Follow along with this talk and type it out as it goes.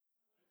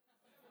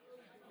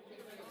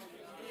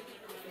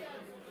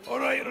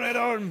right, Red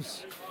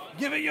Arms.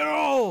 Give it your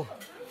all.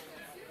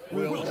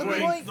 We'll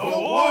drink the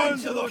wine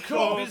till the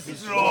cup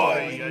is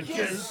dry, and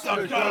kiss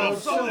the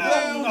girls so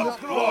they'll not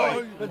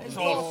cry, and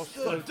toss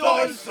the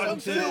dice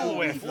until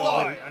we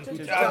fly, and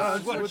to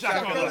dance with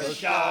Jack of the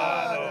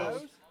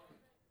Shadows.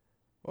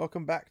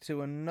 Welcome back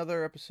to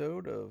another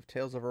episode of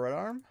Tales of a Red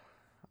Arm.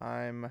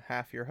 I'm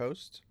half your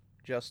host,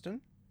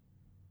 Justin.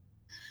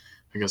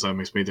 I guess that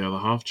makes me the other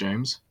half,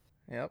 James.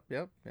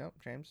 Yep,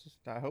 James.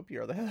 I hope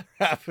you're the other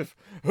half.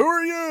 Who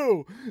are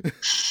you?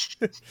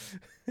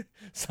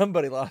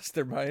 Somebody lost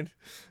their mind.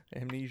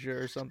 Amnesia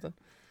or something.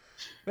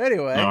 But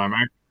anyway.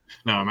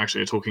 No, I'm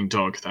actually a talking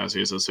dog, as he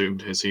has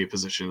assumed his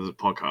position as a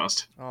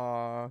podcast.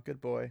 Aw, good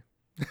boy.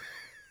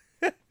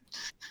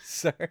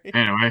 Sorry.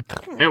 Anyway,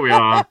 here we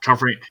are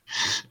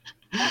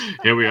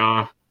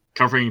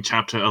covering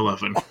chapter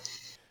 11.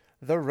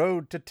 The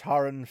Road to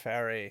Tarren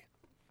Ferry.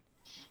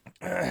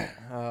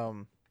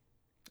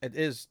 It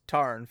is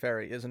Tarren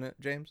Ferry, isn't it,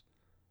 James?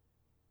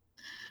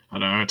 I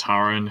don't know,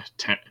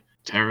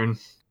 Tarren,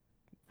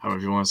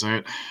 however you want to say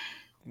it.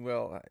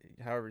 Well,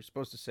 however you're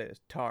supposed to say it is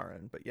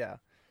Tarren, but yeah.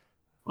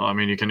 Well, I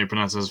mean, you can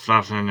pronounce it as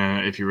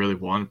Flaffen if you really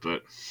want,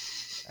 but...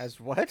 As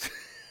what?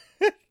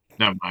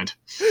 Never mind.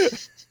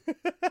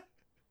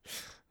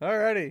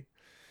 Alrighty.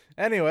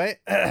 Anyway,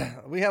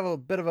 we have a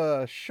bit of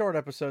a short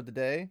episode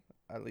today.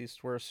 At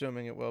least we're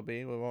assuming it will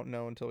be. We won't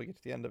know until we get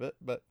to the end of it,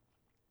 but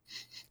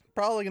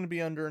probably going to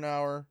be under an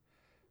hour.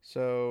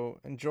 So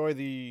enjoy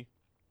the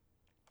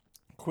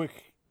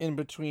quick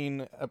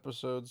in-between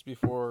episodes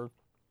before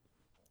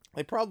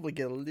they probably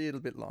get a little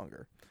bit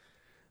longer.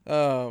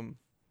 Or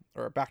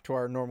back to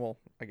our normal,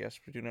 I guess,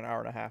 we're doing an hour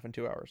and a half and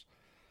 2 hours.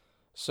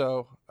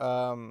 So,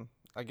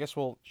 I guess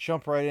we'll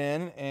jump right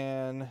in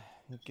and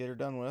get her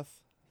done with.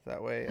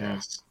 That way,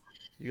 yes.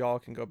 You all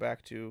can go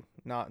back to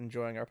not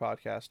enjoying our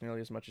podcast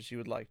nearly as much as you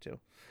would like to.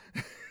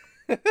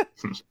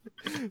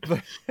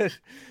 But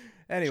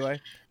anyway,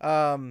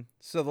 so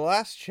the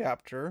last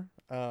chapter,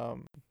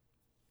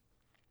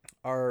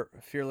 our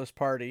fearless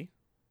party,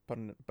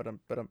 our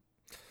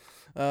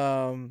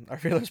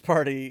fearless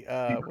party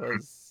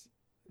was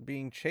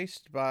being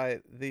chased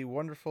by the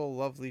wonderful,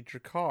 lovely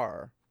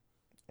Drakkar,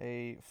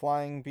 a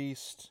flying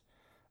beast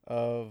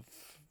of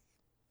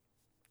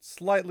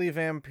slightly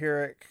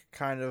vampiric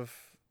kind of,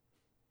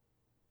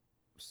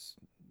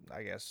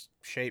 I guess,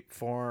 shape,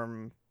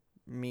 form,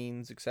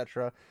 means,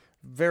 etc.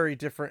 Very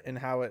different in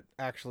how it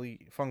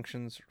actually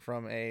functions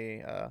from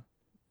a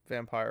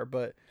vampire,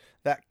 but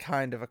that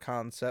kind of a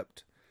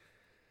concept.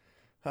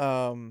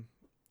 And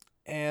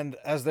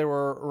as they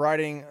were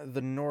riding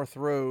the North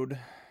Road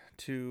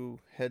to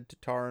head to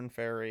Tarren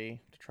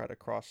Ferry to try to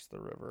cross the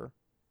river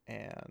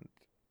and,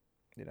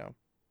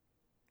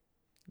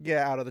 get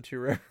out of the two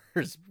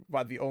rivers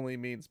by the only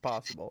means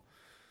possible.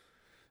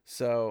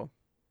 So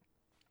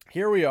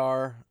here we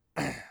are,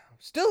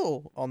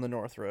 still on the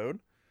North Road.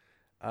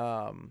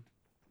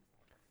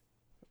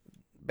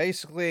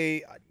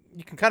 Basically,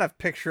 you can kind of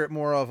picture it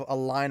more of a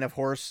line of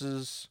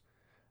horses.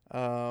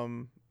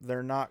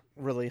 They're not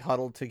really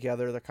huddled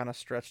together. They're kind of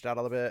stretched out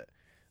a little bit.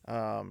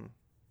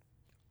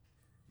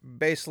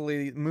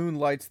 Basically,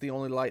 moonlight's the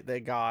only light they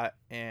got,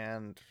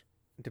 and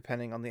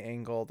depending on the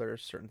angle,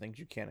 there's certain things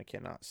you can and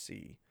cannot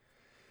see.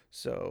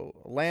 So,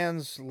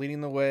 Lan's leading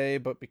the way,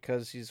 but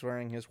because he's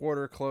wearing his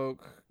water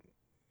cloak,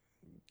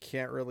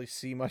 can't really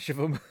see much of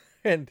him.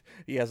 And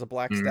he has a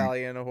black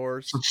stallion, a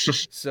horse,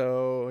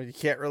 so you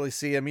can't really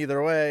see him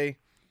either way.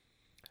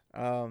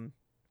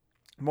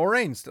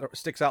 Moraine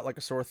sticks out like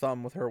a sore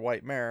thumb with her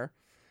white mare,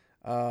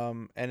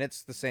 and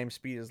it's the same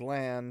speed as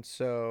Lan,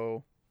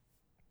 so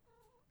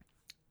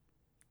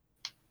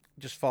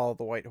just follow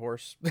the white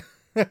horse.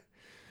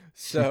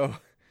 So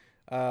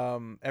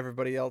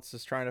everybody else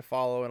is trying to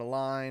follow in a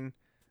line,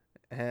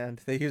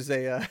 and they use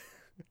I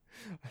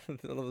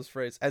love this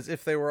phrase, as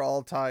if they were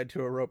all tied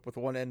to a rope with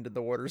one end in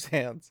the warder's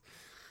hands.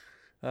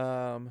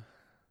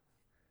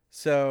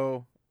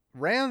 So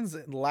Rand's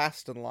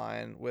last in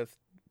line with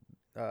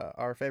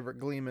our favorite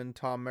gleeman,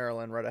 Tom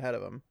Maryland, right ahead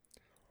of him.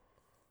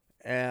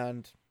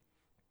 And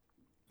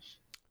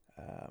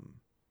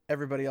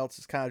everybody else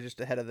is kind of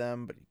just ahead of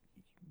them, but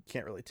you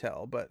can't really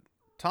tell. But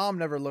Tom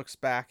never looks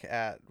back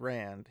at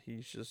Rand.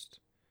 He's just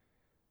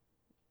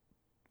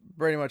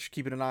pretty much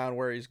keeping an eye on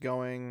where he's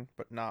going,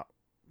 but not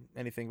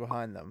anything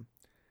behind them.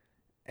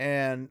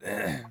 And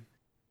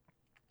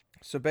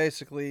so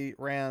basically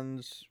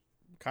Rand's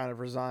kind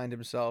of resigned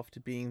himself to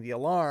being the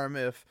alarm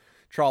if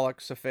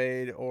Trollocs, a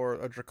Fade, or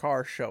a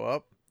Drakkar show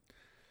up.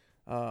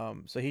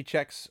 So he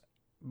checks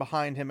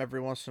behind him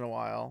every once in a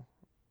while,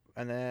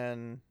 and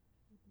then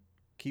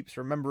keeps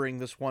remembering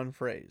this one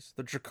phrase: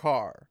 the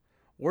Drakkar,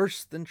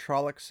 worse than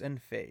Trollocs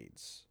and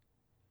Fades.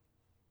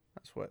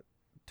 That's what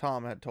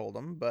Tom had told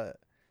him,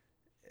 but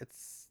it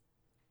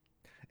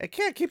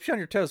can't keep you on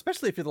your toes,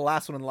 especially if you're the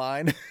last one in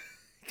line.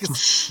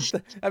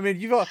 I mean,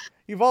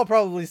 you've all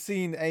probably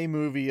seen a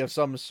movie of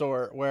some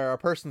sort where a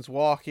person's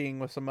walking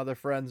with some other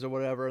friends or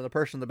whatever, and the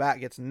person in the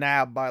back gets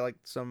nabbed by like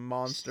some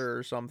monster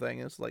or something.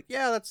 It's like,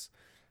 yeah, that's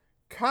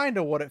kind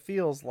of what it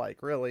feels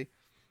like, really.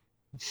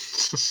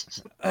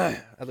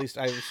 At least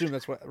I assume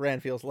that's what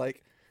Rand feels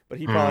like. But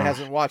he probably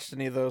hasn't watched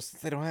any of those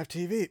since they don't have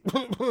TV.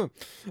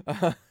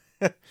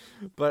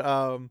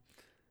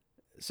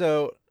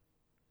 So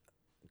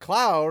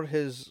Cloud,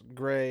 his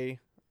gray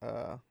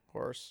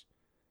horse,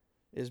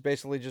 is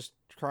basically just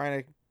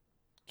trying to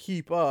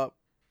keep up,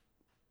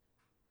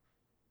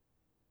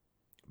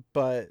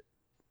 but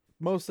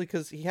mostly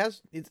because he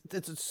has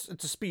it's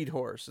a speed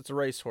horse, it's a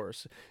race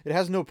horse. It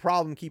has no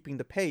problem keeping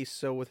the pace.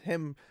 So with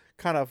him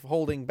kind of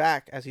holding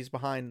back as he's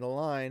behind the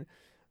line,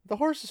 the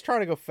horse is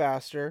trying to go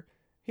faster.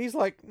 He's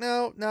like,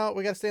 no,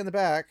 we got to stay in the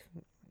back,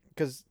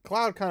 because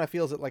Cloud kind of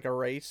feels it like a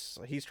race.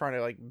 He's trying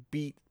to like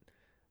beat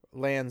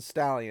Land's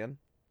stallion,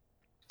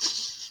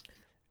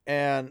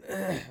 and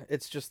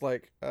it's just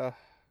like,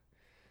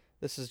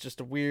 this is just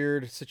a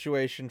weird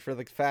situation for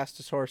the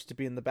fastest horse to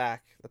be in the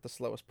back at the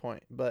slowest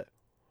point. But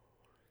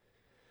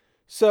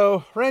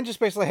so Rand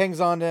just basically hangs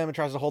on to him and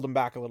tries to hold him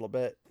back a little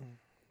bit,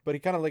 but he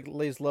kind of like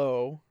lays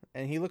low,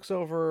 and he looks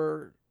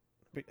over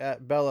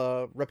at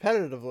Bella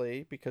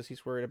repetitively because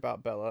he's worried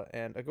about Bella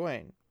and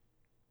Egwene.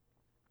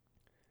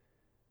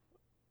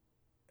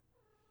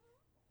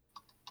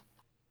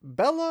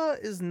 Bella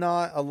is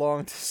not a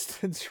long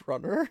distance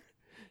runner.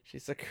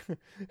 She's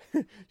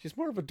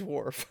more of a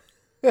dwarf.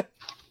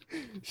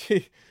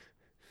 She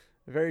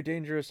very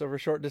dangerous over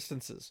short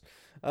distances.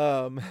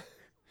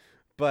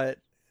 But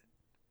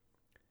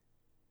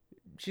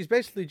she's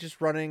basically just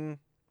running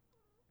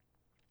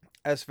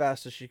as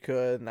fast as she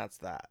could, and that's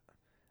that.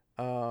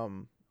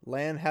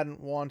 Lan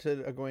hadn't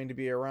wanted Egwene to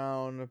be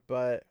around,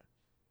 but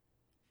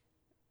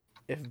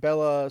if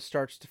Bella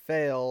starts to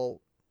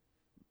fail,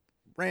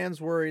 Rand's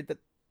worried that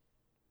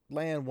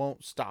Lan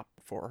won't stop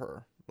for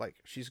her. Like,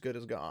 she's good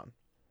as gone.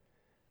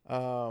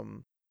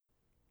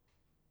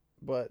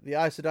 But the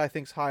Aes Sedai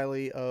thinks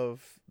highly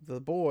of the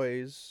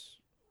boys,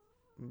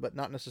 but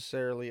not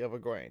necessarily of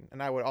Egwene.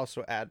 And I would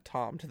also add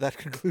Tom to that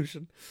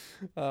conclusion.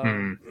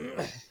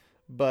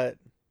 But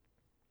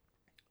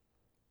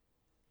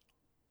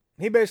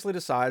he basically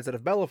decides that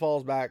if Bella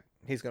falls back,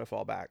 he's going to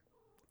fall back.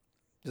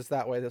 Just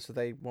that way, so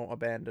they won't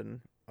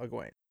abandon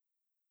Egwene.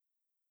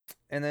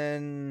 And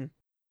then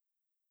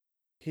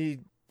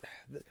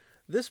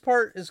this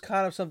part is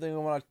kind of something I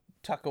want to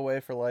tuck away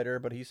for later,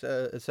 but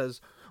it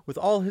says, with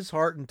all his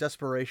heart and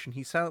desperation,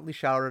 he silently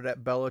shouted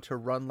at Bella to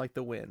run like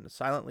the wind,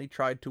 silently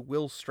tried to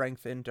will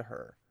strength into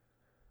her.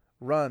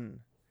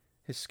 Run.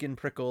 His skin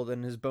prickled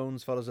and his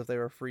bones felt as if they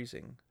were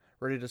freezing,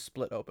 ready to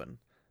split open.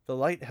 The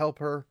light help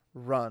her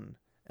run,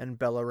 and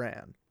Bella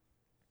ran.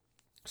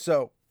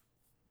 So,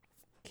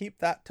 keep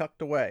that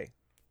tucked away.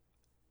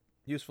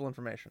 Useful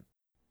information.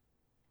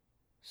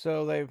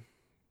 So they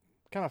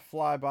kind of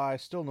fly by,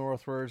 still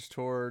northwards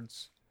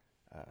towards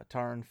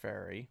Tarn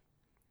Ferry,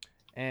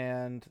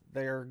 and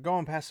they're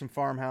going past some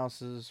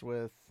farmhouses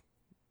with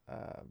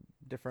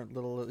different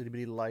little itty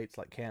bitty lights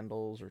like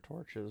candles or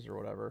torches or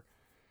whatever,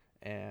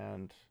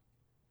 and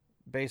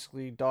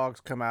basically dogs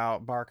come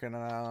out barking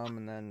at them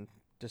and then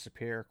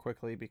disappear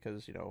quickly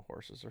because, you know,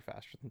 horses are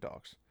faster than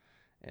dogs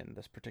in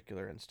this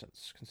particular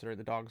instance, considering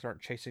the dogs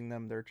aren't chasing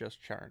them, they're just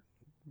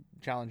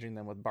challenging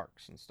them with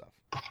barks and stuff.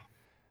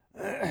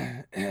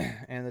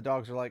 And the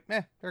dogs are like,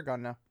 they're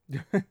gone now.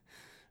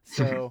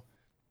 So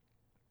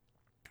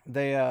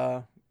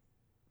they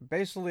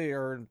basically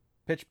are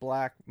pitch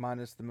black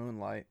minus the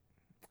moonlight,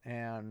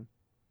 and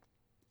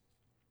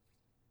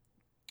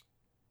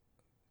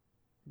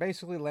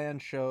basically Lan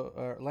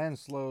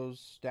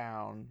slows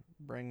down,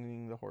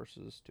 bringing the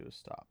horses to a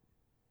stop.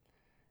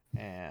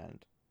 And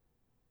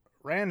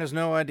Rand has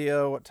no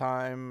idea what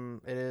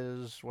time it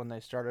is when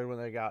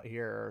they got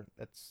here.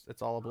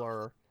 It's all a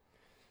blur.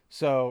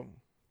 So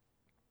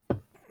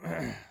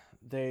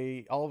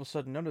they all of a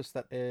sudden notice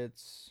that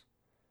it's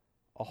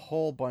a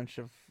whole bunch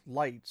of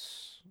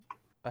lights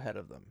ahead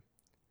of them.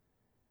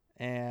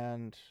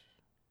 And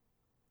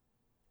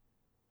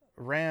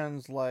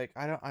Rand's like,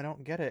 I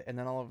don't get it. And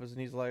then all of a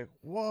sudden he's like,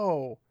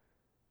 whoa,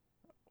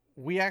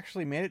 we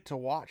actually made it to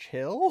Watch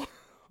Hill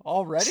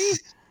already?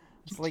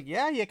 It's like,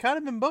 yeah, you kind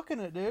of been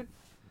booking it, dude.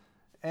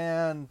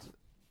 And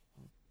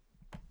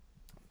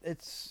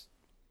it's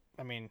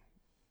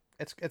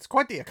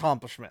quite the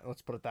accomplishment,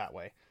 let's put it that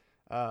way.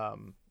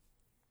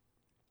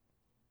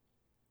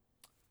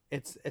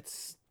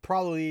 It's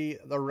probably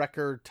the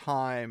record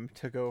time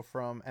to go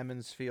from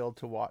Emond's Field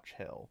to Watch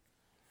Hill.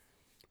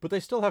 But they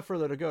still have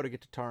further to go to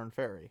get to Tarn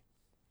Ferry.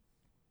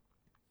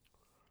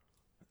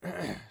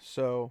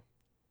 So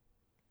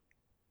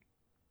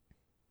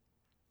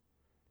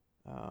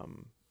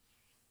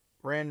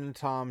Rand and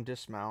Tom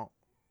dismount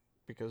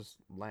because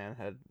Lan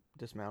had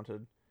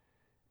dismounted,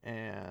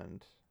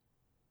 and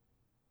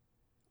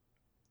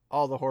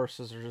all the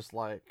horses are just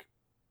like,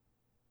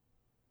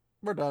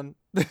 we're done.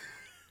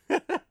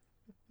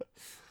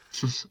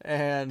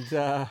 And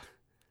so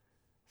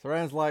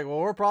Rand's like, well,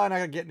 we're probably not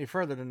gonna get any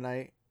further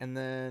tonight. And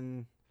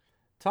then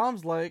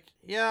Tom's like,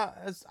 yeah,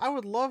 I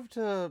would love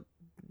to,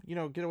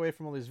 get away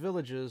from all these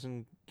villages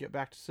and get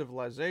back to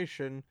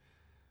civilization.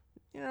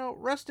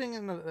 Resting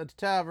in a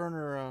tavern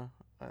or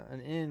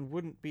an inn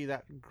wouldn't be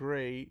that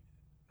great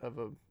of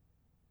a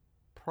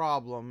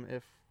problem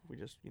if we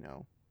just,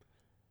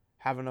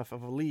 have enough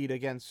of a lead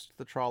against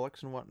the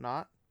Trollocs and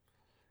whatnot.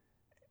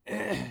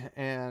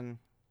 And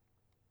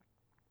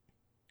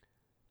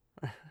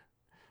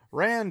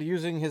Rand,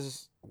 using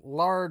his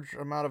large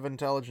amount of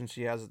intelligence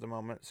he has at the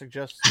moment,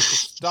 suggests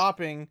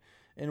stopping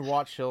in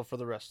Watch Hill for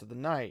the rest of the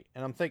night.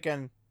 And I'm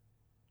thinking,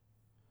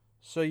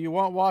 so you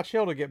want Watch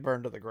Hill to get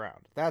burned to the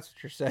ground? That's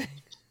what you're saying.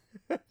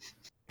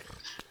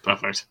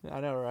 Perfect.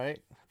 I know,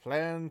 right?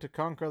 Plan to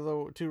conquer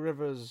the two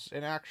rivers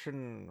in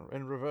action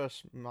in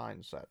reverse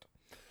mindset.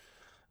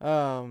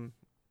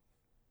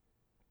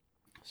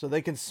 So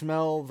they can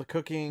smell the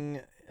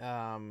cooking.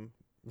 Their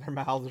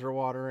mouths are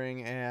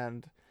watering,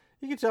 and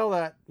you can tell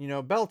that,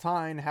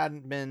 Beltane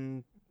hadn't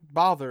been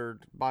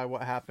bothered by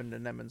what happened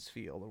in Emond's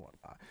Field and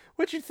whatnot.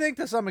 Which you'd think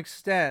to some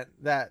extent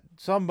that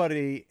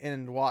somebody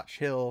in Watch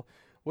Hill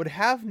would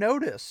have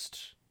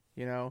noticed,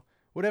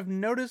 would have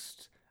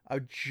noticed a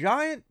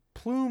giant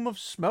plume of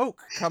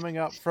smoke coming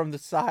up from the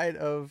side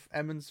of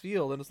Emond's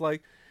Field. And it's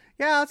like,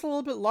 yeah, it's a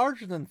little bit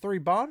larger than 3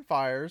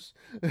 bonfires.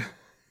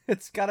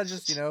 It's gotta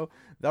just,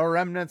 the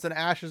remnants and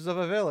ashes of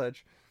a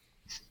village.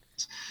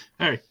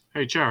 Hey,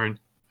 Jaren,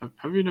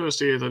 have you noticed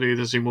that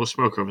there's more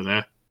smoke over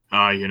there?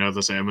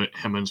 There's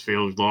Emond's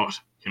Field lot.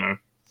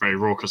 Very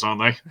raucous,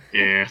 aren't they?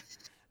 Yeah.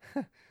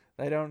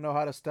 They don't know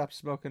how to stop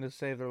smoking to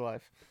save their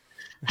life.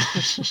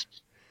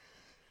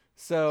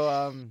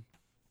 So,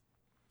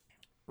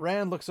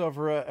 Rand looks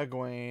over at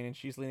Egwene, and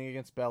she's leaning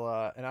against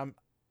Bella, and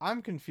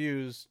I'm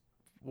confused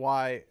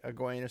why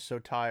Egwene is so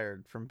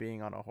tired from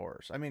being on a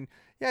horse. I mean,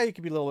 yeah, you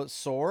could be a little bit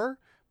sore,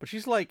 but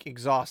she's like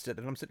exhausted,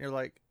 and I'm sitting here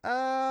like,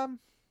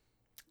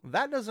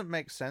 that doesn't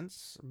make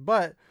sense.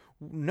 But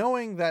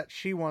knowing that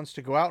she wants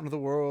to go out into the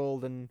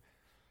world and,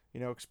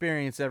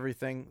 experience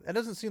everything, it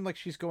doesn't seem like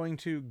she's going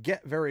to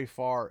get very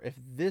far if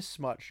this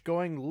much,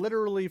 going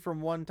literally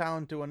from one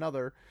town to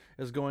another,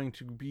 is going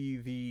to be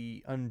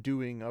the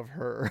undoing of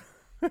her.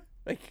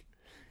 Like,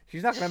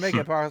 she's not going to make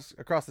it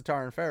across the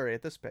Tarn Ferry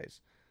at this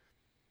pace.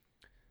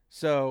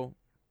 So,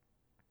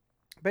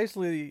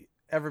 basically,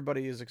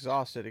 everybody is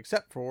exhausted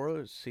except for,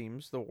 it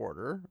seems, the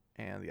Warder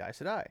and the Aes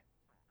Sedai.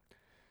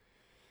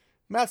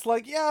 Matt's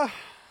like, yeah,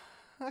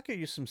 I could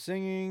use some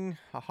singing,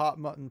 a hot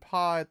mutton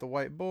pie at the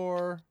White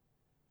Boar.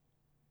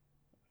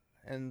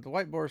 And the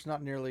White Boar is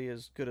not nearly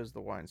as good as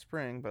the Wine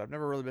Spring, but I've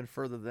never really been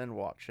further than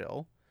Watch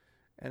Hill.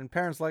 And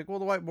Perrin's like, well,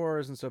 the White Boar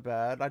isn't so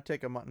bad. I'd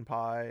take a mutton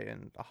pie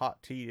and a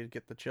hot tea to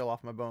get the chill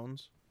off my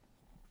bones.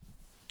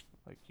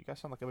 Like, you guys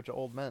sound like a bunch of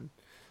old men.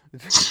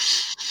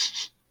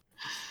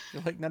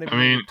 You're like not even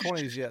in your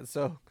 20s yet,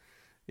 so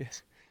yeah,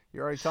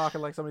 you're already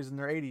talking like somebody's in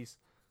their 80s.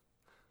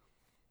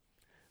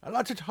 I'd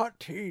like a hot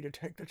tea to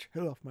take the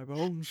chill off my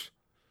bones.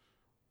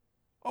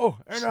 Oh,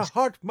 and a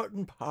hot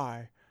mutton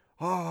pie.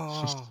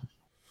 Ah.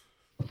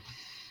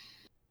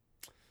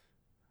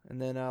 And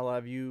then I'll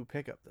have you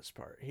pick up this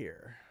part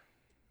here.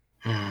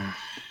 And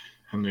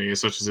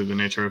such is the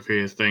nature of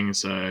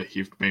things,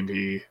 you've made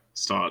me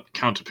start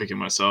counterpicking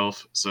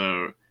myself,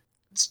 so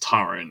it's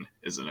Taran,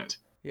 isn't it?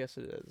 Yes,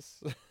 it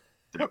is.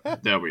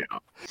 There we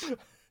are.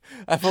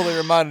 I've only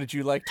reminded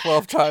you like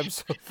 12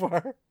 times so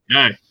far.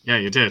 Yeah,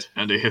 you did.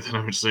 And then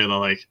I'm just saying,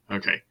 like,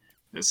 okay,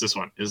 is this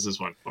one,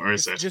 or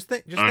is it? Just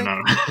think,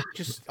 no.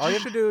 Just all you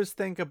have to do is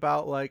think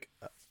about like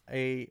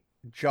a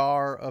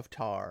jar of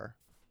tar.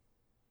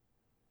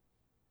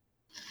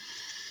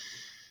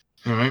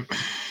 All right.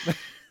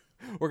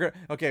 We're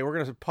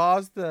gonna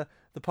pause the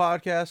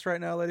podcast right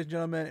now, ladies and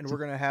gentlemen, and we're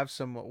gonna have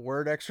some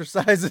word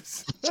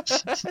exercises.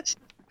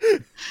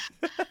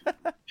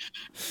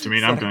 To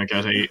mean I'm gonna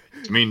get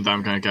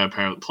a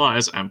pair of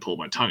pliers and pull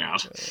my tongue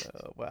out.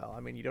 Well,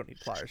 I mean, you don't need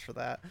pliers for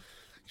that.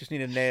 Just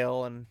need a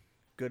nail and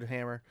good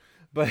hammer.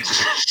 But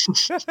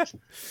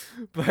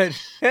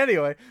but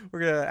anyway,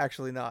 we're gonna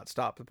actually not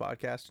stop the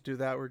podcast to do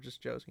that. We're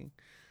just joking.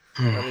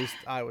 At least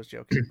I was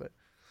joking,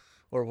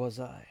 or was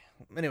I?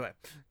 Anyway,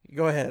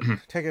 go ahead.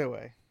 Take it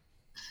away.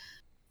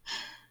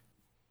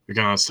 We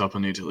cannot stop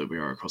until we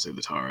are crossing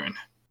the Taran,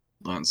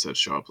 Lan said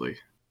sharply.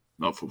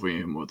 Not for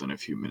more than a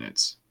few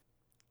minutes.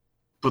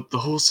 But the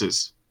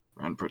horses,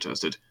 Rand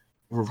protested,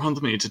 will run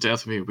me to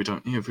death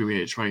if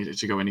we try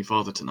to go any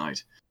farther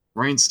tonight.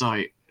 Rain's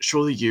died.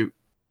 Surely you...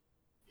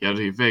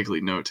 He vaguely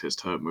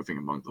noticed her moving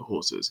among the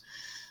horses,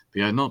 but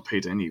he had not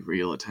paid any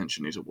real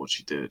attention to what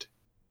she did.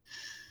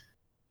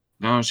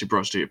 Now she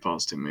brushed it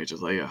past him, made to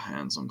lay her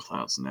hands on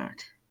Cloud's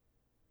neck.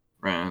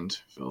 Rand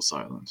fell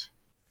silent.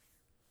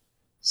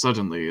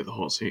 Suddenly, the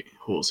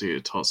horsey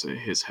tossed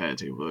his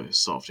head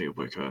softly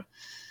with her,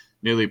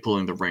 nearly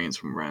pulling the reins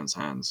from Rand's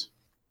hands.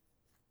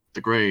 The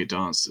grey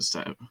danced a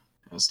step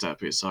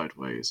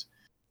sideways,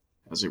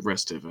 as he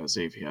rested as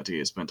if he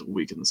had spent a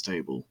week in the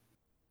stable.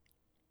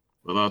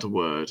 Without a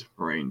word,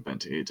 Rain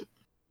went to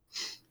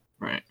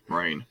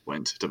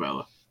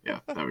Bella.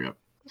 Yeah, there we go.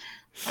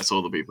 I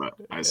saw the bee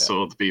first.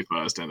 Saw the bee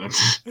first, and then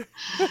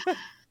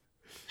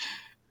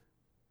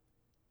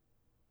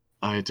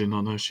I did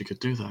not know she could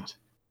do that.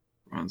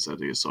 Rand said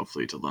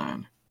softly to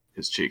Lan,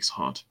 his cheeks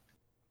hot.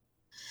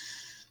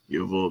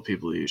 You of all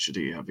people, you should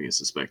have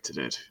suspected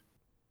it,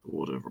 the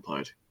warder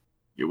replied.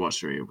 You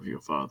watched her with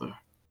your father.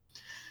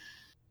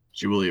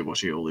 She will have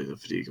watched all the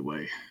fatigue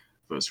away,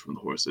 first from the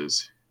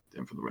horses,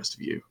 then from the rest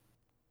of you.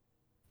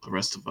 The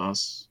rest of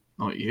us?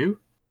 Not you?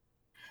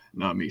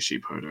 Not me,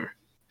 sheep herder.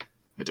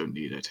 I don't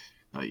need it.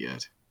 Not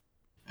yet.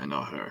 And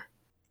not her.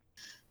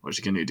 What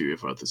she can do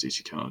if others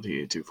she cannot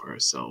do for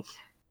herself.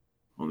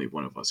 Only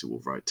one of us who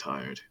will ride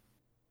tired.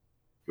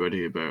 You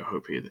already better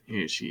hope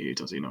she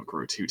does not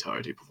grow too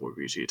tired before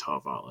we reach Tar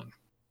Valon.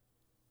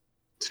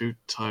 Too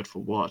tired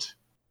for what?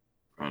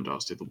 Rand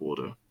asked the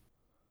warder.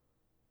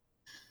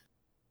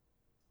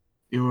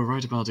 You were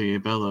right about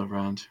Bella,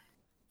 Rand,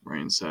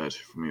 Rain said,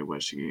 from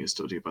where she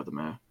stood by the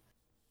mare.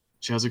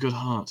 She has a good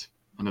heart,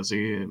 and as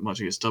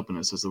much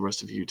stubbornness as the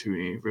rest of you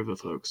two river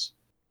folks.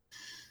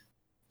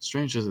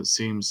 Strange as it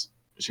seems,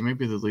 she may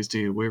be the least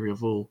weary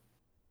of all.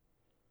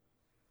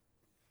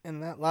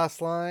 And that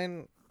last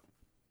line,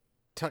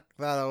 tuck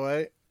that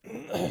away.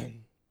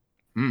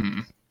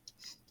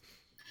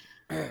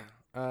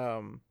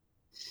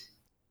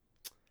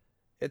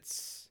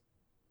 It's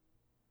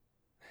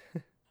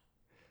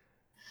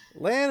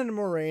Lan and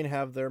Moraine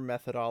have their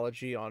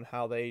methodology on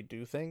how they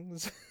do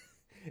things.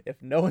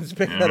 If no one's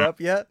picked that up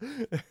yet.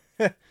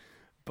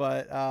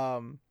 But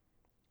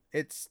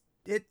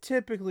it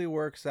typically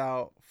works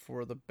out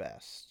for the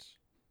best.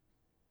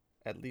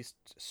 At least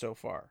so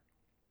far.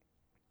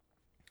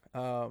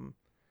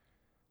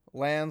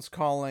 Lan's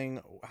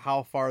calling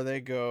how far they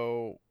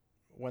go,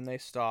 when they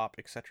stop,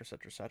 etc.,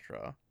 etc.,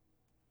 etc.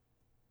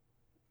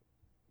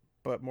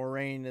 But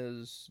Moraine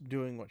is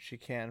doing what she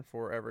can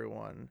for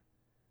everyone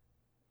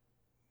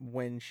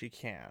when she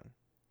can.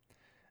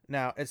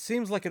 Now, it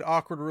seems like an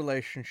awkward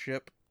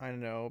relationship, I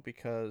know,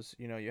 because,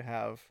 you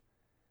have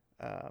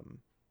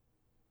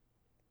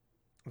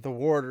the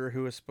warder,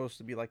 who is supposed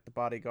to be like the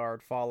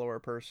bodyguard follower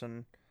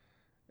person,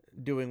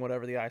 doing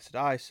whatever the Aes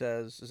Sedai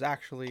says, is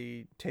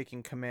actually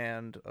taking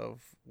command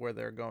of where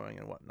they're going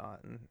and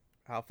whatnot, and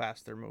how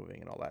fast they're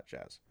moving and all that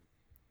jazz.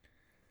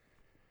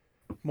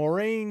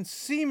 Moraine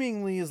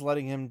seemingly is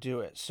letting him do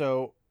it.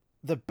 So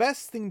the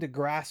best thing to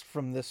grasp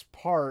from this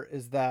part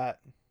is that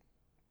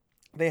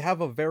they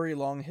have a very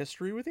long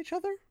history with each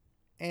other,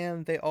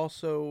 and they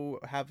also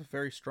have a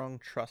very strong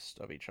trust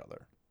of each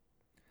other.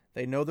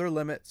 They know their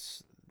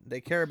limits.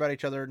 They care about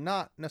each other,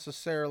 not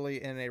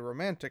necessarily in a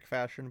romantic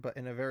fashion, but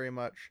in a very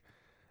much,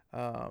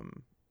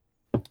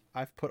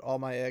 I've put all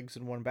my eggs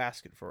in one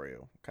basket for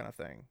you kind of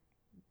thing.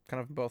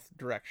 Kind of both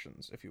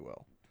directions, if you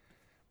will.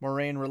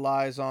 Moraine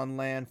relies on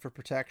Lan for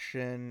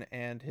protection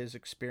and his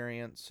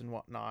experience and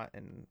whatnot,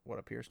 and what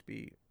appears to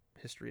be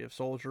history of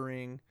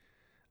soldiering.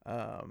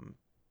 And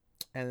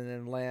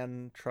then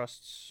Lan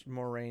trusts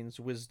Moraine's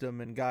wisdom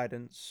and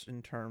guidance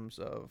in terms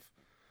of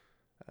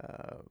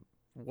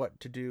what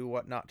to do,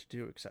 what not to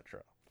do,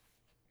 etc.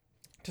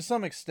 To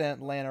some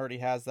extent, Lan already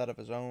has that of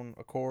his own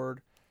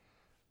accord,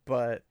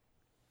 but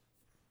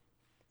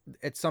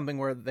it's something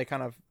where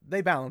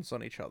they balance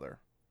on each other.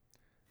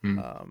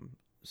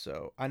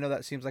 So I know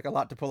that seems like a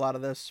lot to pull out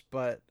of this,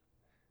 but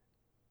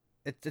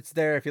it's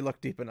there if you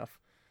look deep enough.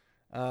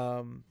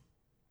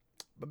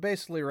 But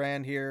basically,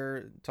 Rand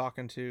here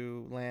talking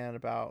to Lan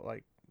about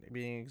like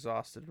being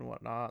exhausted and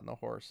whatnot, and the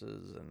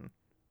horses, and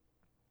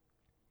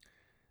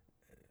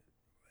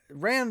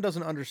Rand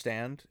doesn't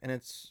understand, and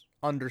it's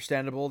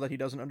understandable that he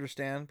doesn't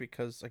understand,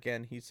 because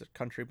again, he's a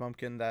country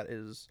bumpkin that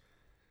is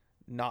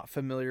not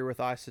familiar with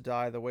Aes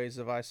Sedai, the ways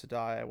of Aes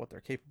Sedai, what they're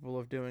capable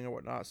of doing or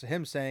whatnot. So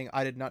him saying,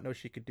 I did not know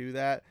she could do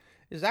that,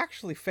 is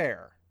actually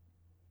fair.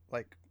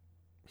 Like,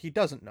 he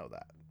doesn't know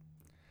that.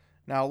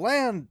 Now,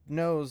 Lan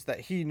knows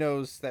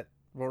that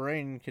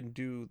Moraine can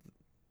do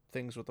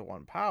things with the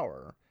One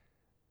Power,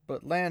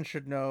 but Lan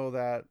should know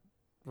that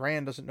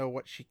Rand doesn't know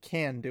what she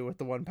can do with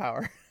the One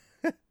Power.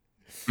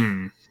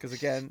 Because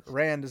again,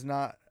 Rand is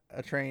not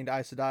a trained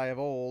Aes Sedai of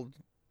old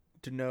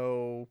to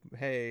know,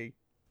 hey,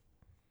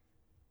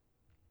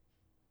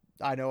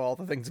 I know all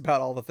the things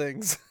about all the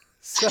things.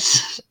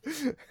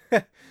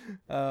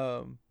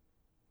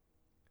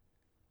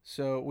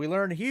 So we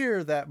learn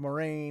here that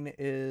Moraine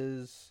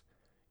is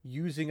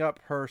using up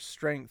her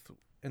strength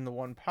in the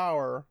One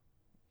Power,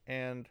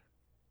 and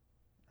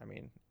I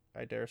mean,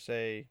 I dare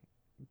say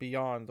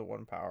beyond the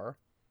One Power,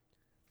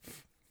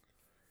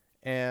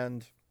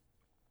 and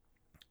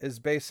is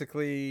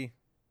basically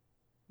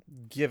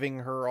giving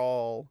her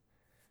all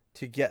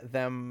to get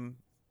them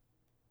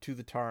to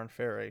the Taran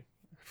Ferry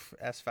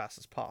as fast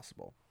as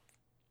possible.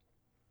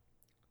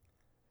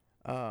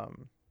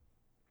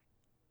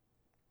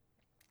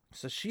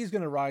 So she's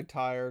going to ride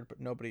tired, but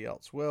nobody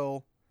else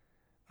will.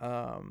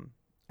 And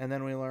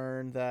then we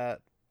learn that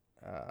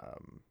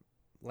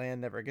Lan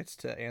never gets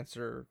to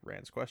answer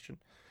Rand's question.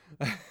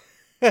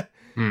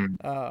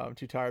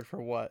 Too tired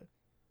for what?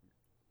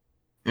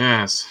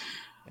 Yes.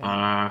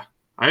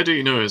 I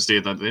do notice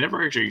that they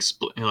never actually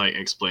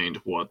explained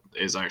what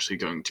is actually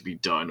going to be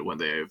done when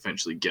they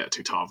eventually get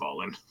to Tar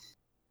Valon.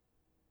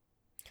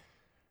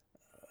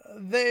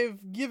 They've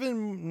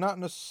given not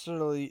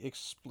necessarily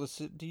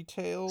explicit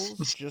details,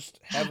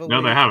 just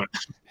No, they haven't.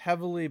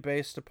 heavily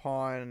based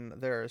upon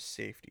there is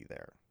safety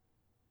there.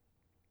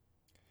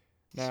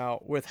 Now,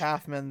 with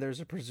Halfman, there's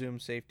a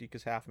presumed safety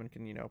because Halfman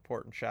can,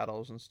 port in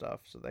shadows and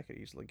stuff, so they could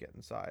easily get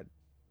inside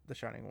the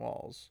Shining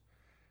Walls.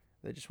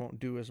 They just won't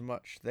do as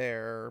much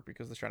there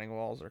because the Shining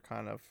Walls are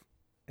kind of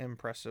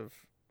impressive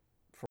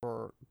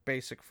for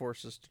basic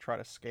forces to try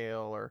to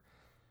scale or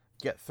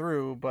get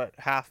through, but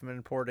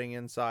Halfman porting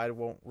inside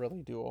won't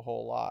really do a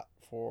whole lot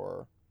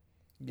for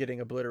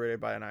getting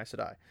obliterated by an Aes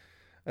Sedai.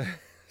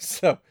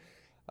 So,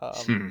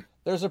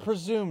 there's a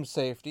presumed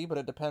safety, but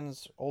it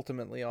depends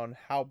ultimately on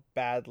how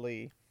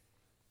badly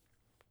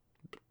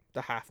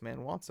the Halfman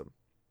wants him.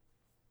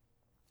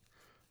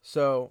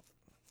 So,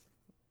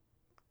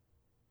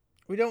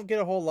 we don't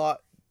get a whole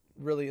lot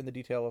really in the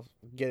detail of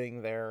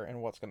getting there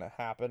and what's going to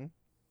happen.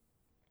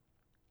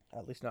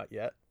 At least not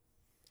yet.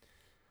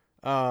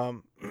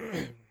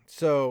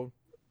 So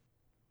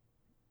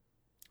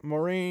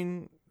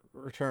Moiraine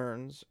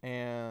returns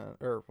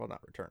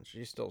not returns.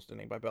 She's still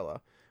standing by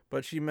Bella,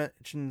 but she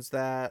mentions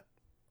that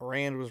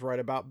Rand was right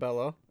about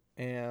Bella,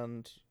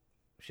 and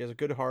she has a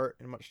good heart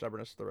and much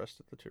stubbornness to the rest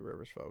of the Two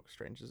Rivers folk.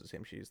 Strange as it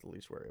seems, she's the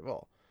least wary of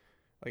all.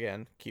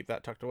 Again, keep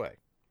that tucked away.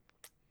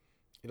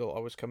 It'll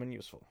always come in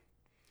useful.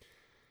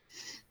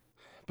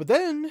 But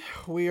then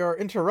we are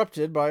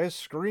interrupted by a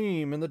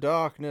scream in the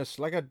darkness,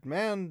 like a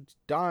man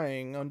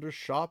dying under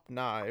sharp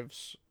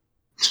knives.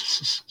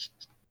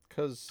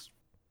 Because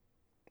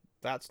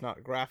that's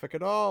not graphic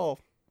at all.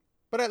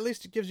 But at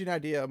least it gives you an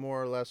idea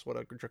more or less what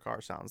a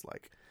Drakkar sounds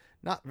like.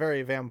 Not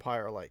very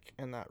vampire-like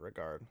in that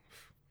regard.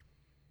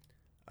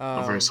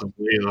 Not very subtle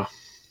either.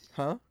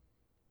 Huh?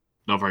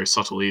 Not very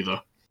subtle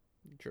either.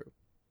 True.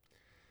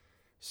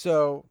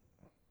 So,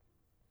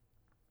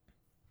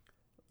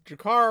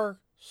 Drakkar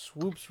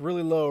swoops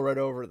really low right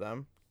over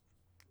them,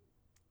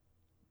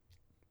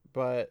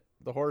 but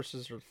the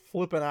horses are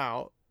flipping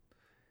out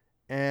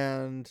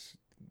and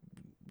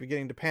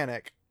beginning to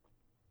panic,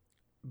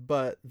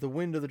 but the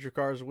wind of the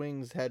Drakkar's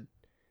wings had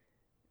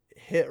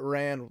hit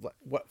Rand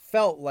what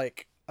felt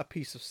like a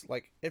piece of,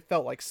 it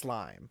felt like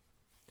slime,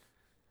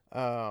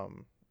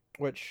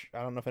 which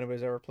I don't know if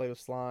anybody's ever played with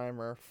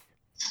slime or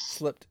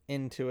slipped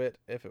into it,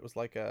 if it was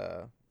like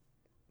a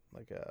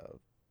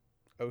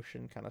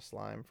ocean kind of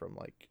slime from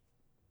what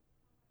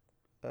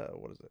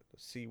is it,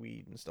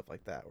 seaweed and stuff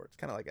like that, where it's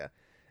kind of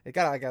it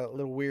got like a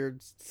little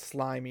weird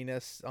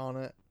sliminess on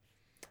it.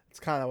 It's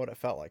kind of what it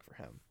felt like for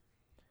him.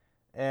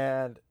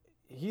 And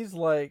he's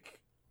like,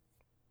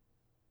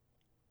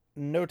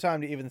 no time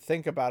to even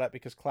think about it,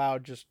 because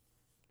Cloud just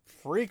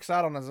freaks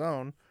out on his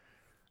own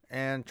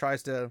and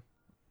tries to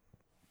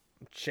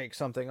shake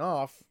something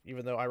off,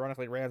 even though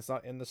ironically Rand's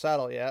not in the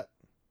saddle yet.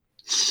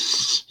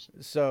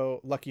 So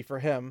lucky for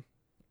him.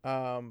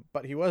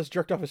 But he was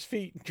jerked off his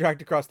feet and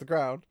dragged across the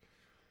ground.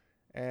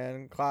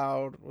 And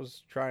Cloud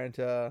was trying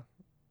to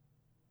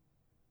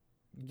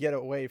get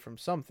away from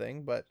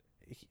something, but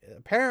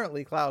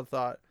apparently Cloud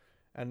thought,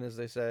 and as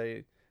they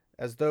say,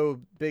 as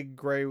though Big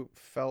Gray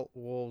felt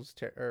wolves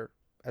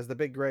as the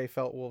Big Gray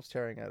felt wolves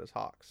tearing at his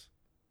hawks.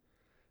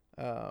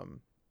 But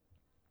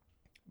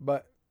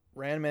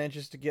Rand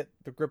manages to get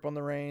the grip on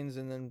the reins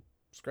and then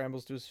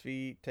scrambles to his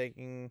feet,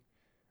 taking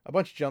a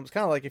bunch of jumps,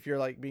 kind of like if you're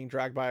like being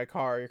dragged by a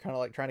car, you're kind of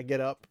like trying to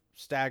get up,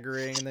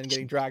 staggering, and then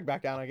getting dragged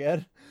back down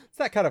again. It's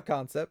that kind of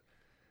concept.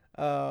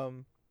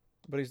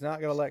 But he's not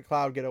going to let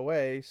Cloud get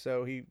away,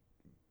 so he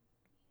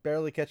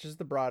barely catches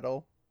the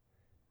bridle.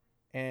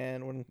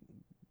 And when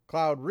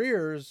Cloud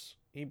rears,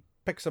 he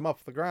picks him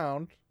off the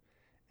ground,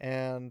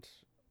 and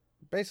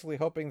basically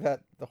hoping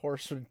that the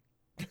horse would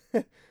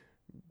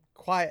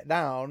quiet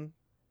down,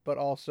 but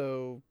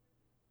also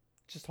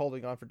just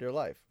holding on for dear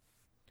life.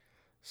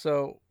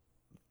 So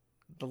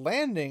the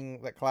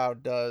landing that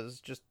Cloud does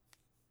just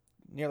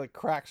nearly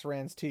cracks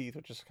Rand's teeth,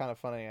 which is kind of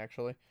funny,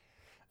 actually.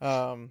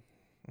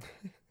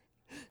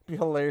 Be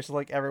hilarious if,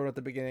 like, everyone at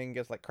the beginning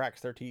gets, like,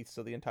 cracks their teeth,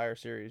 so the entire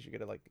series you get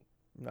to, like,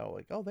 know,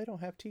 like, oh, they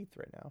don't have teeth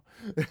right now.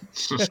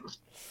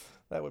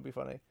 That would be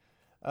funny.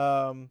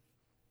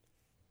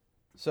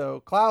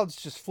 So Cloud's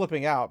just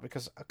flipping out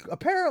because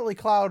apparently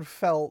Cloud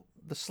felt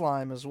the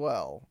slime as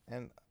well,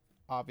 and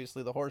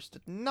obviously the horse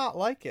did not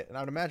like it, and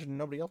I would imagine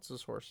nobody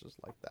else's horse is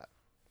like that.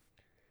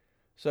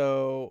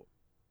 So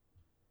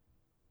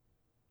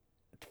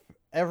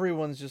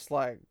everyone's just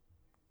like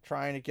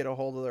trying to get a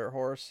hold of their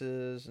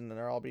horses, and then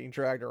they're all being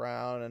dragged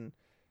around, and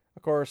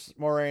of course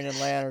Moiraine and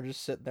Lan are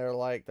just sitting there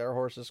like their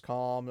horse is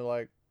calm. They're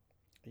like,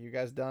 are you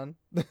guys done?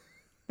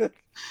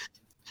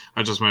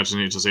 I just imagine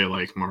you just see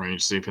like Moiraine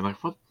just being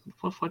like, what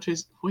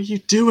are you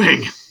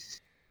doing?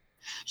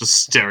 Just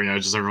staring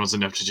at just everyone's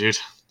ineptitude.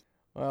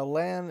 Well,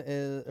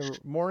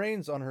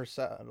 Moraine's on her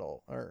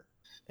saddle, or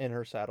in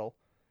her saddle,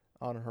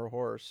 on her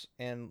horse,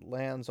 and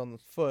Lan's on the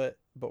foot,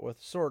 but with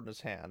a sword in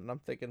his hand. And I'm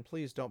thinking,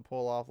 please don't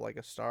pull off like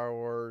a Star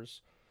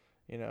Wars,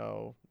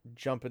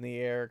 jump in the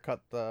air,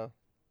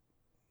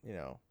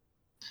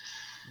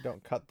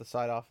 don't cut the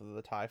side off of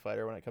the TIE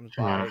fighter when it comes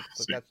by.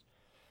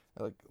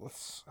 Like,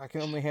 I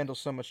can only handle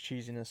so much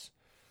cheesiness.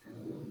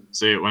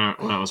 See, when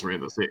I was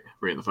reading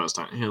the first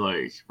time, he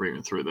like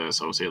reading through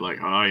this, I was like,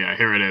 oh yeah,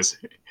 here it is.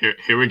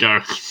 Here we go.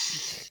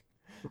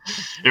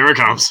 Here it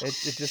comes.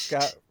 It just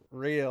got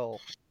real,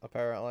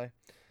 apparently.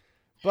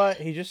 But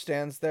he just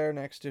stands there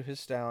next to his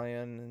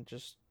stallion, and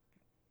just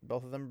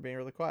both of them are being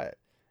really quiet.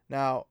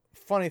 Now,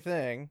 funny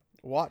thing,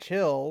 Watch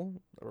Hill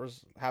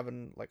was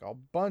having like a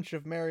bunch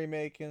of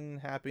merrymaking,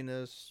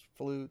 happiness,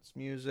 flutes,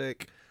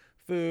 music,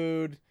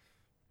 food,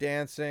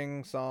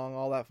 dancing, song,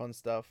 all that fun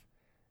stuff.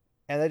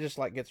 And it just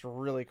like gets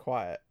really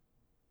quiet.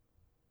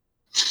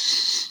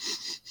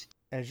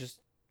 And it's just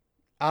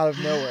out of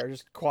nowhere,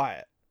 just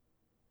quiet.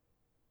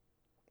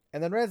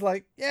 And then Rand's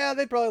like, yeah,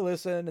 they'd probably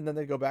listen, and then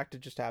they'd go back to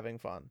just having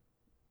fun.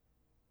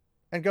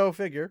 And go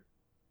figure,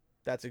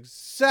 that's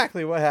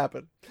exactly what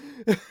happened.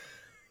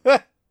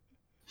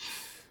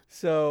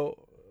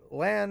 So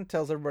Lan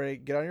tells everybody,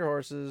 get on your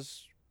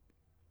horses.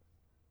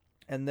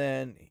 And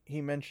then he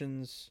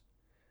mentions,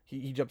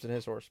 he jumps in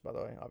his horse, by the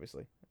way,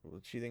 obviously,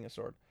 sheathing a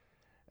sword.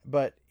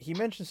 But he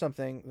mentions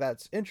something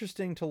that's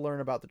interesting to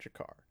learn about the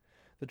Jakar.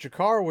 The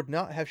Jakar would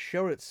not have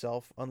showed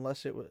itself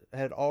unless it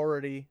had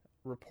already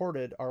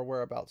reported our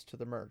whereabouts to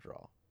the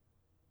Murdraw.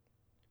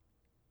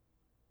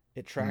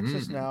 It tracks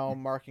us now,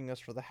 marking us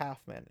for the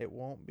Halfman. It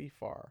won't be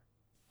far.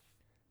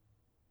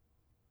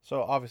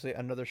 So obviously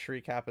another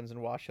shriek happens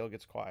and Wash Hill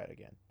gets quiet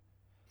again.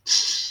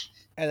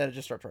 And then it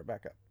just starts right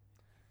back up.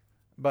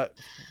 But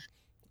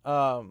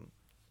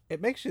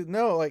it makes you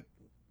know, like,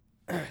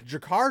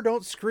 Jakar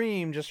don't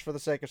scream just for the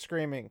sake of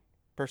screaming,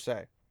 per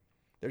se.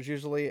 There's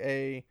usually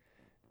a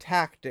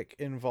tactic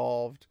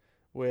involved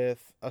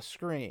with a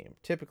scream,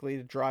 typically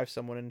to drive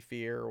someone in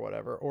fear or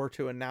whatever, or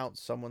to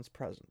announce someone's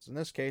presence. In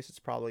this case, it's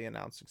probably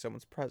announcing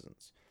someone's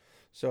presence.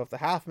 So if the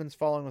Halfman's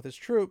following with his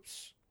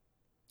troops,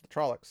 the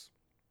Trollocs,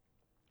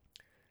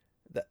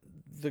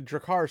 the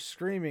Jakar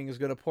screaming is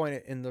going to point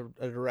it in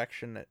a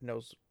direction that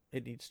knows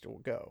it needs to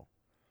go.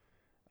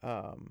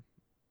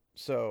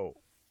 So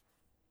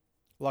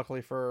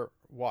luckily for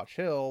Watch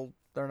Hill,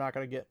 they're not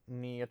going to get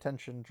any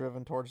attention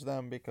driven towards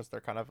them because they're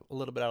kind of a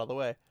little bit out of the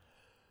way.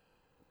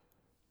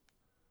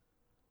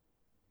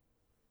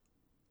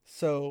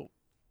 So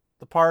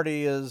the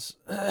party is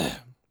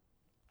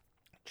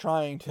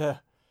trying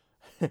to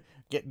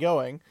get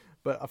going,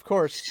 but of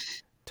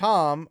course,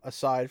 Tom,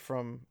 aside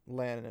from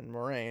Lan and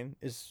Moraine,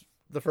 is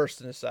the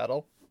first in his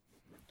saddle.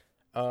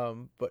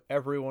 But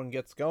everyone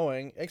gets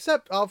going,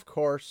 except, of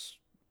course,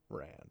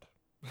 Rand.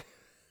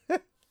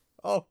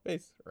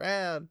 Always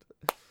Rand.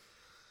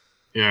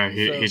 Yeah,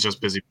 he's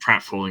just busy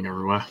pratfalling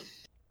everywhere.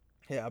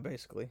 Yeah,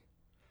 basically.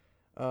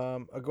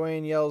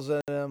 Egwene yells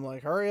at him,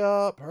 like, hurry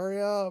up,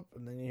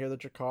 and then you hear the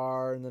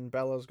Jakar, and then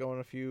Bella's going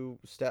a few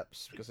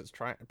steps, because it's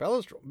trying,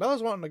 Bella's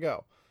wanting to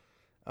go.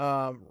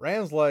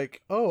 Rand's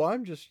like, oh,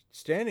 I'm just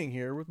standing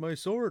here with my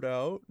sword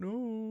out.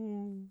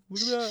 No,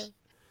 look at that.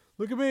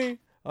 Look at me.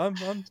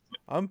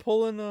 I'm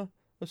pulling a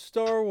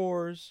Star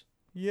Wars.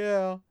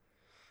 Yeah.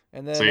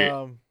 And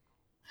then,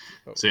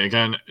 See,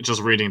 again,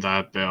 just reading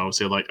that bit, I was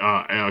like,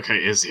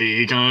 okay, is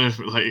he gonna,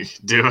 like,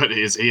 do it?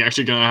 Is he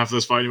actually gonna have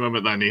this fighting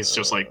moment? Then he's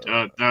just like,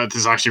 this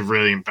is actually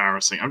really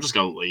embarrassing. I'm just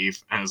gonna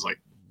leave. And it's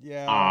like,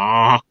 yeah.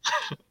 ah.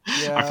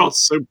 Yeah. I felt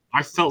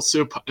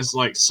so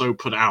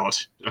put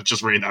out of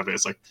just reading that bit.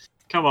 It's like,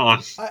 come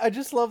on. I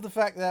just love the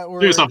fact that we're...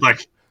 Do something.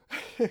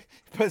 But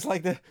it's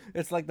like the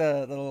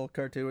little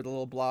cartoon with the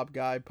little blob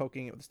guy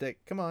poking it with a stick.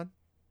 Come on,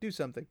 do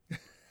something.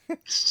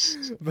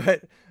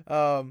 But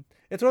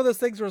it's one of those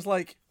things where it's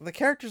like the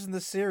characters in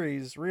this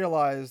series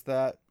realize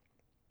that,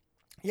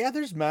 yeah,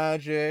 there's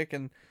magic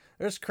and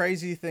there's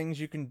crazy things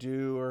you can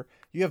do, or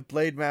you have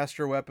Blade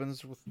Master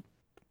weapons with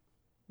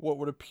what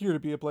would appear to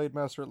be a Blade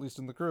Master, at least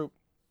in the group.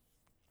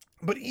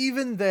 But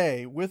even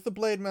they, with the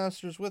Blade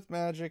Masters, with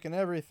magic and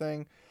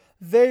everything,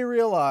 they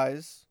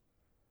realize,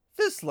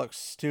 this looks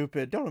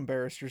stupid. Don't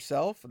embarrass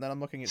yourself. And then I'm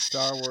looking at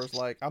Star Wars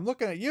like, I'm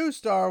looking at you,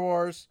 Star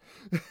Wars.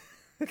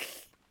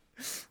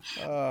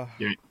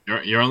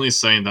 You're only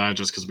saying that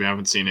just because we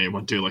haven't seen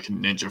anyone do like a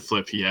ninja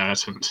flip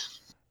yet,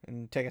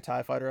 and take a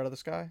TIE fighter out of the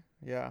sky.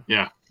 Yeah.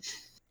 Yeah.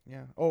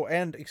 Oh,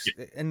 and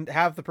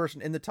have the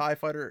person in the TIE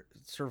fighter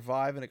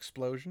survive an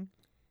explosion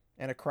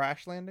and a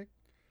crash landing.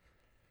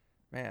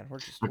 Man, we're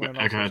just okay.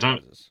 I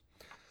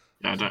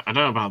don't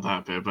know about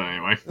that bit, but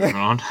anyway, moving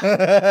on.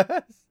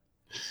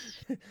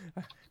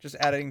 Just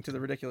adding to the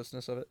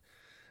ridiculousness of it.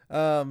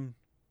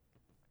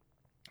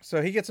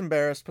 So he gets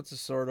embarrassed, puts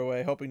his sword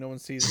away, hoping no one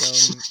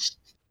sees him.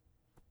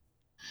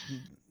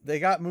 They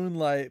got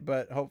moonlight,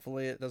 but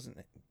hopefully it doesn't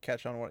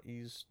catch on what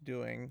he's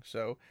doing.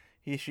 So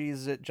he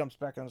sheathes it, jumps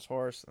back on his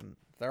horse, and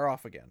they're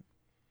off again.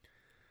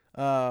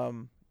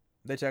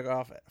 They take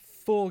off at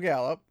full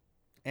gallop,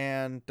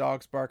 and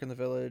dogs bark in the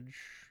village,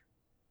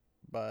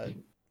 but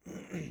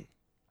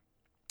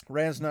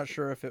Rand's not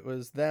sure if it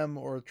was them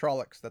or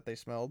Trollocs that they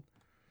smelled.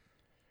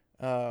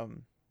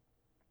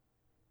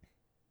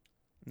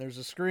 There's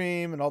a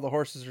scream, and all the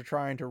horses are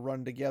trying to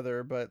run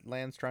together, but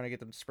Lan's trying to get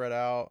them spread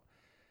out.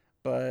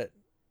 But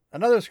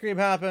another scream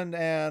happened,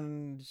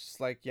 and just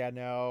like, yeah,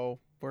 no,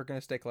 we're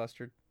gonna stay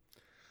clustered.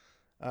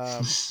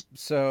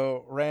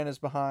 So Ran is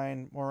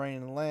behind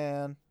Moraine and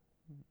Lan,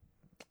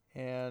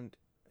 and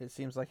it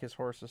seems like his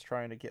horse is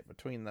trying to get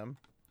between them.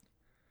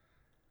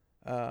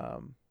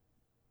 Egwene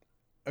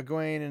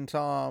and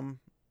Tom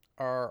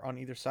are on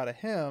either side of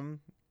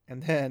him,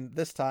 and then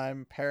this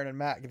time Perrin and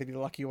Mat get to be the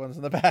lucky ones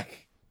in the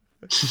back.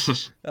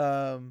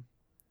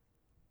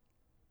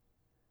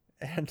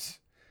 And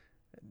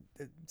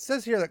it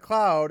says here that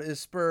Cloud is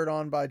spurred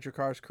on by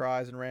Dracar's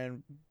cries and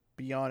ran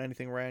beyond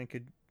anything Ran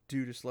could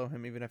do to slow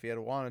him, even if he had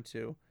wanted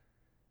to.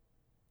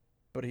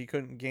 But he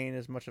couldn't gain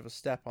as much of a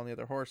step on the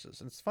other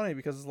horses. And it's funny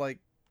because, like,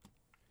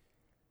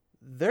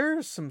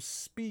 there's some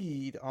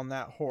speed on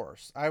that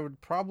horse. I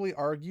would probably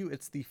argue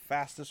it's the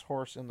fastest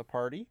horse in the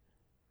party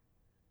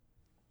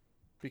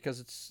because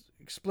it's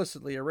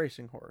explicitly a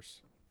racing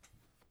horse.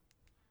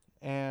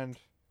 And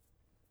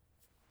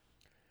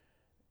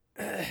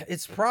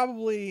it's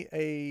probably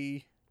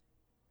a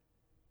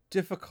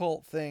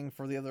difficult thing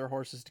for the other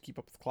horses to keep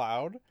up with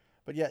Cloud,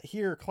 but yet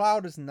here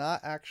Cloud is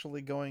not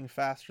actually going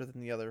faster than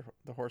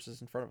the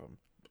horses in front of him.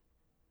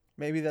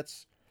 Maybe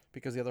that's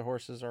because the other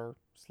horses are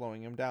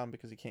slowing him down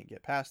because he can't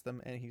get past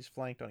them, and he's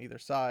flanked on either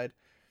side.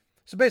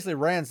 So basically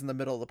Rand's in the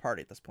middle of the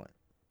party at this point.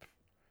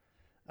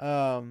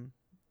 So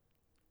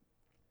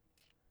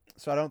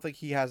I don't think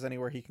he has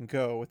anywhere he can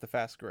go with the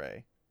fast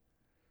gray.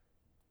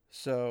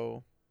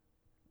 So,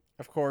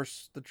 of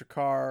course, the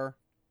Dracar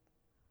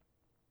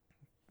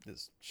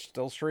is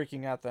still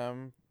shrieking at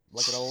them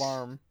like an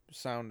alarm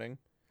sounding.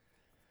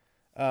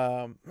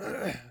 And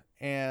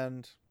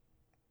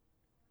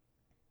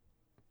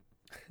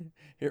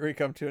here we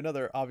come to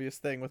another obvious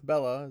thing with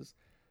Bella. Is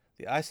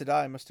the Aes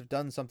Sedai must have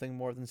done something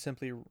more than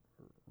simply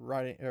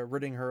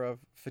ridding her of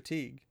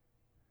fatigue.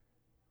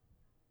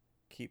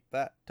 Keep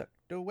that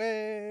tucked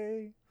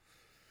away.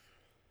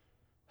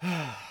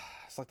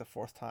 It's like the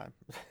fourth time.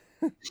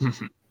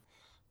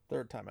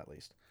 Third time at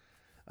least.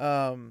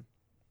 So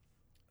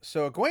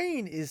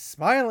Egwene is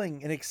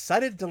smiling in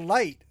excited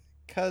delight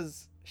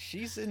because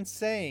she's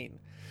insane.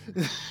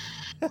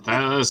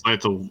 That's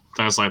like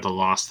the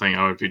last thing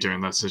I would be doing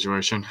in that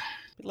situation.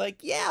 Like,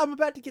 yeah, I'm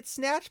about to get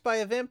snatched by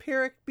a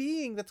vampiric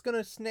being that's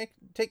gonna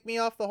take me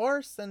off the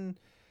horse and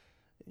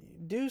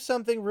do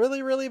something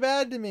really, really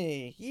bad to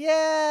me.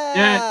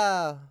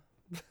 Yeah!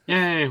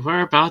 Yay,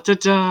 we're about to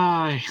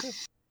die.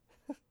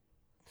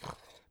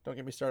 Don't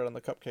get me started on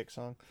the cupcake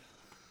song.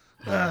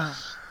 But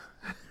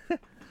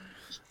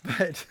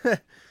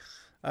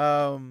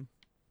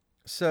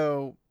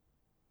so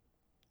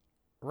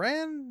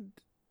Rand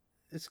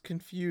is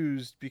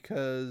confused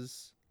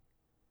because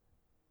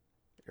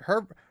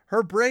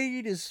her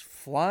braid is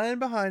flying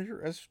behind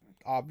her, as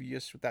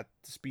obvious with that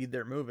the speed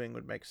they're moving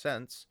would make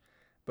sense.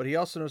 But he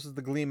also notices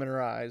the gleam in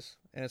her eyes,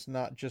 and it's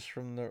not just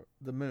from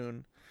the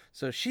moon.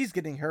 So she's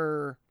getting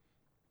her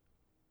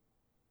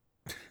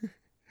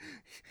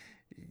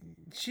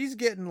she's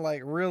getting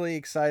like really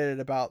excited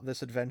about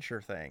this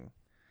adventure thing.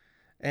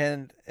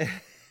 And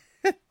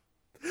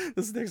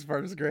this next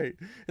part is great.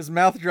 His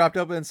mouth dropped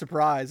open in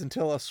surprise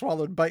until a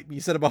swallowed bite me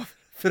set him off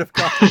a fit of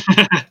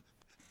coughing.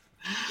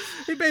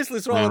 He basically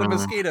swallowed a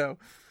mosquito.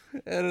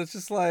 And it's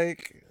just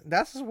like,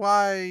 that's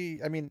why,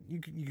 I mean,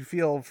 you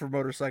feel for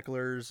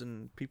motorcyclers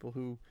and people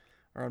who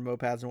are on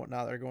mopeds and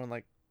whatnot, they're going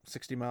like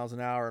 60 miles an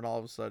hour and all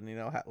of a sudden, you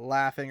know,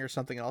 laughing or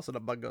something, and all of a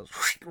sudden a bug goes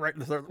right in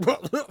the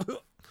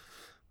throat.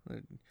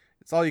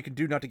 It's all you can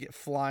do not to get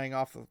flying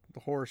off the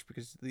horse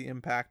because of the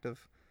impact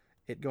of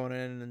it going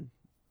in and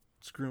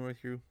screwing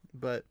with you.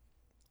 But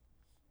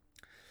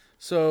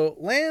so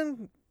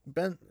Lan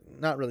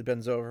not really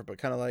bends over, but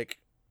kind of like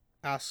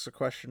asks a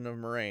question of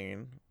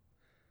Moraine.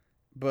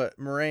 But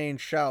Moraine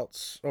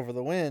shouts over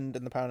the wind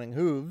and the pounding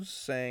hooves,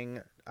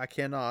 saying, "I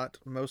cannot,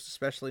 most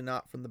especially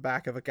not from the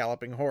back of a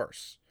galloping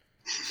horse."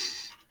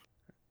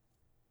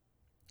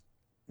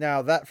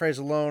 Now, that phrase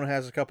alone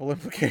has a couple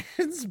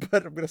implications,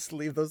 but I'm going to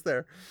leave those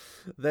there.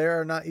 They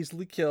are not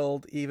easily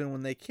killed, even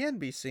when they can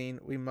be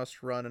seen. We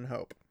must run and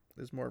hope.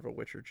 There's more of a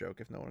Witcher joke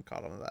if no one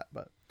caught on to that.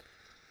 But,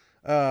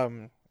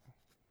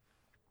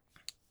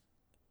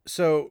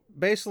 so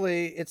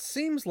basically, it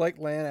seems like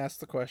Lan asked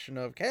the question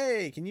of,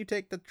 "Hey, can you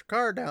take the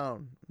car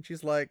down?" And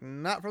she's like,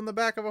 "Not from the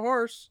back of a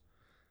horse.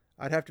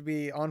 I'd have to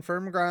be on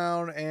firm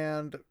ground,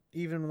 and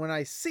even when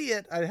I see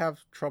it, I'd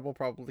have trouble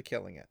probably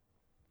killing it."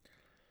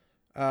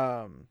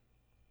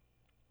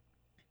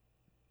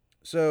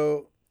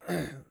 So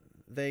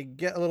they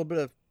get a little bit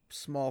of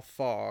small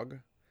fog.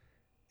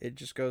 It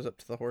just goes up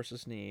to the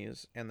horse's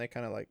knees, and they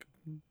kind of like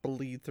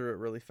bleed through it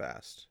really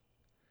fast.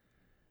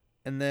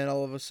 And then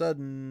all of a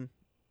sudden,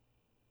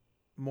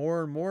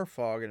 more and more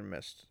fog and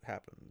mist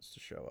happens to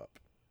show up.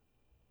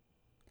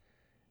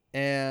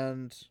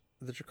 And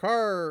the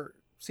Dracar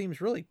seems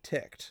really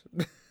ticked.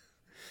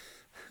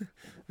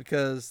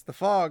 Because the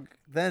fog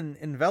then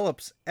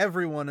envelops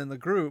everyone in the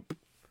group,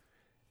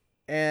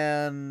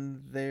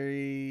 and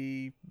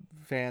they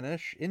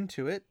vanish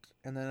into it,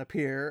 and then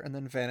appear, and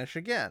then vanish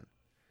again.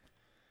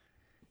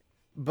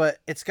 but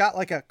it's got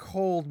like a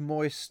cold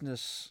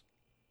moistness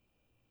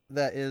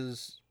that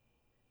is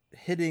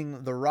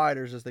hitting the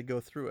riders as they go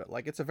through it.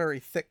 Like it's a very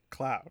thick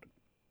cloud.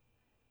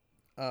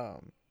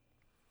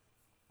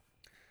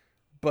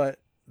 But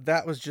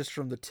that was just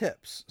from the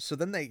tips. So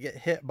then they get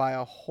hit by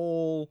a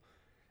whole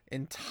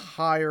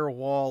entire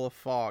wall of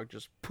fog,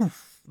 just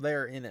poof,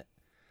 they're in it.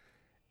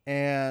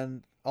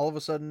 And all of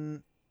a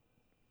sudden,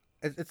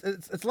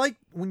 it's like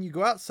when you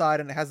go outside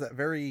and it has that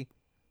very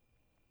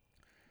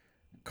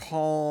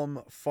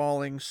calm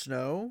falling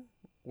snow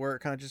where it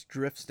kind of just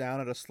drifts down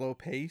at a slow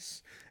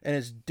pace and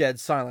it's dead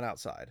silent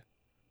outside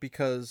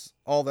because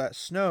all that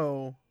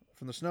snow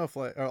from the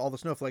snowflake, or all the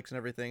snowflakes and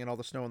everything, and all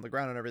the snow on the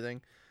ground and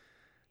everything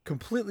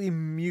completely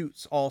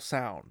mutes all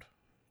sound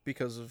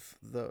because of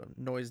the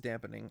noise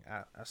dampening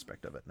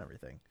aspect of it and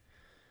everything.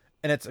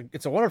 And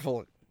it's a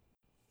wonderful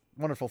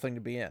thing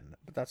to be in,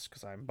 but that's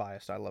because I'm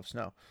biased. I love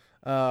snow.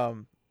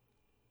 But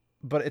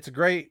it's a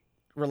great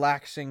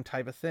relaxing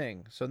type of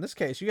thing. So in this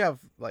case, you have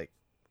like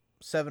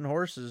 7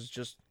 horses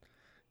just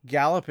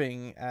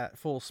galloping at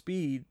full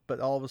speed, but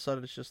all of a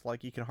sudden it's just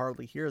like you can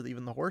hardly hear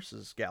even the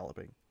horses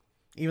galloping,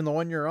 even the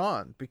one you're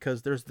on,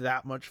 because there's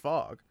that much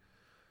fog.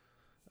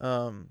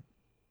 And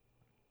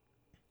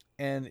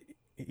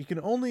you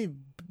can only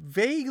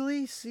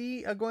vaguely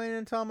see Egwene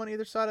and Tom on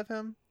either side of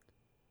him.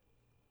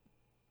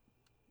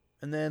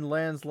 And then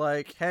Lan's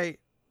like, hey,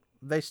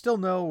 they still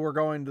know we're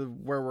going to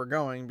where we're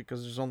going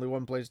because there's only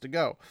one place to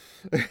go.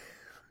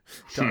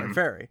 Taren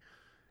Ferry.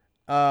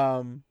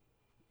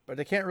 But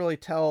they can't really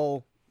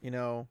tell,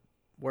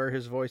 where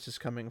his voice is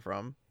coming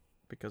from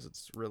because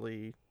it's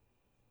really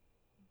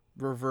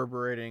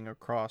reverberating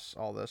across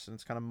all this and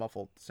it's kind of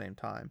muffled at the same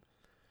time.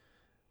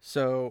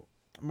 So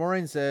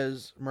Moiraine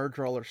says,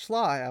 Myrddraal or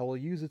sly, I will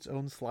use its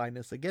own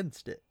slyness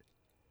against it.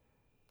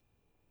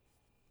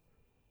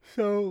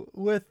 So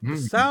with the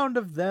sound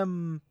of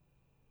them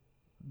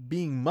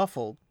being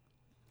muffled,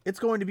 it's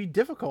going to be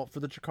difficult for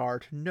the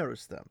Jakar to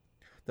notice them.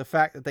 The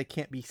fact that they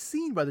can't be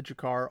seen by the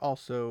Jakar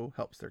also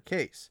helps their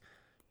case.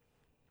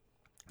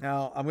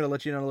 Now, I'm going to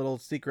let you know a little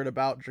secret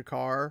about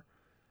Jakar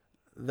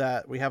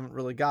that we haven't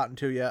really gotten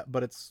to yet,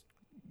 but it's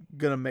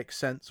going to make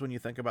sense when you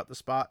think about the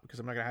spot, because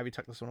I'm not going to have you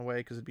tuck this one away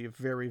because it'd be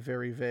very,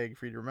 very vague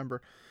for you to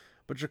remember.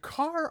 But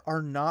Jakar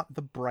are not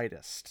the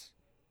brightest.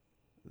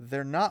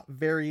 They're not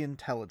very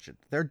intelligent.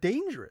 They're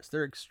dangerous.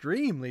 They're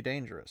extremely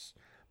dangerous.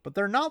 But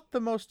they're not the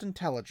most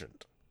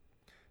intelligent.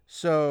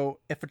 So,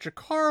 if a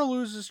Jakar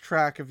loses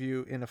track of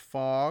you in a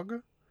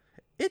fog,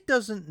 it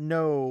doesn't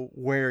know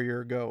where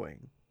you're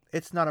going.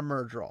 It's not a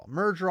Myrddraal.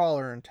 Myrddraal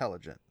are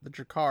intelligent. The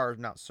Jakar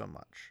not so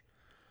much.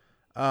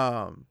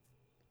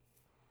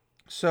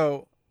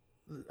 So,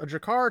 a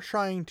Jakar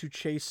trying to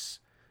chase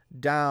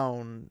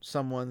down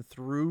someone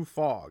through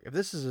fog, if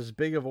this is as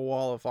big of a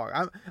wall of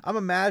fog, I'm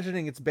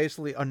imagining it's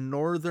basically a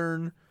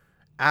northern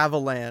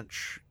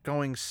avalanche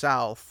going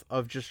south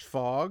of just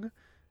fog,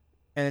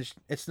 and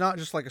it's not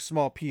just like a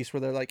small piece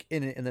where they're like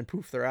in it and then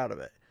poof, they're out of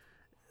it.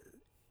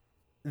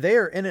 They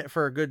are in it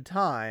for a good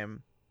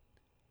time,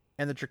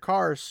 and the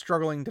Jakar is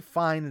struggling to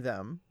find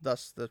them,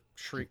 thus the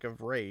shriek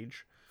of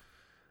rage.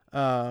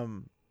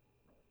 And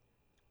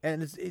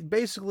it's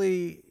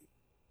basically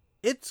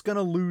it's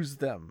gonna lose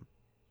them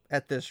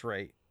at this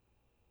rate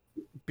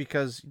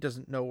because he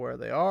doesn't know where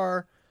they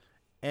are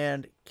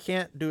and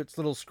can't do its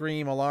little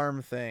scream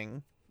alarm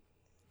thing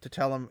to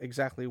tell him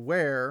exactly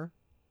where,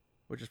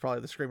 which is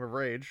probably the scream of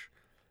rage,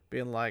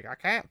 being like, I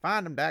can't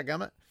find him,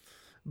 dadgummit.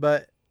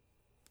 But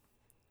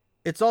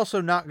it's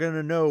also not going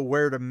to know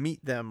where to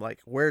meet them,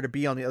 like where to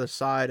be on the other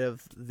side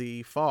of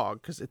the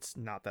fog, because it's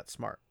not that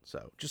smart.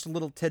 So just a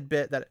little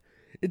tidbit that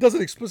it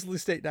doesn't explicitly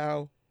state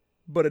now,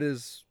 but it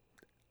is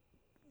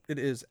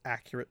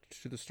accurate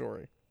to the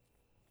story,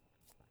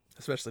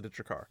 especially to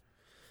Jakar.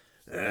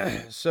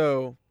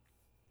 So,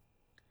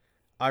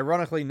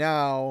 ironically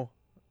now,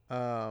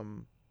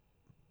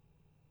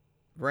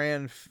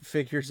 Rand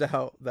figures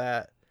out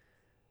that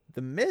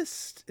the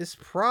mist is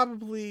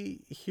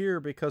probably here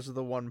because of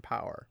the one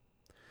power.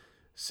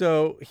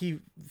 So he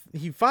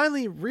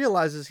finally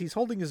realizes he's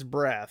holding his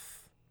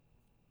breath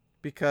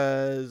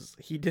because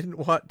he didn't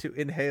want to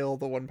inhale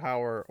the one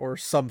power or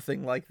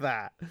something like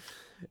that.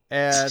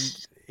 And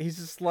he's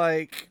just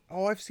like,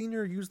 oh, I've seen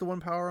her use the one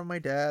power on my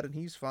dad and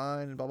he's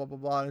fine and blah, blah, blah,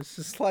 blah. And it's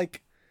just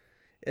like,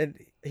 and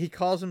he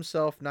calls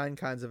himself 9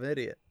 kinds of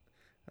idiot.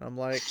 And I'm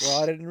like,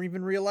 well, I didn't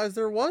even realize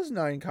there was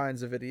 9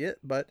 kinds of idiot.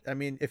 But I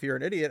mean, if you're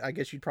an idiot, I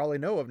guess you'd probably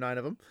know of 9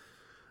 of them.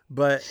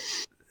 But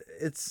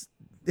it's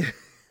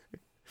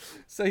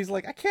so he's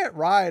like, I can't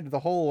ride the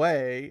whole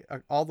way,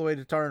 all the way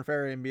to Taren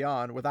Ferry and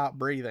beyond without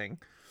breathing.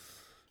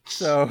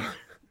 So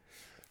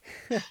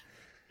that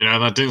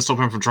didn't stop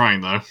him from trying,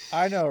 though.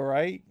 I know,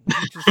 right?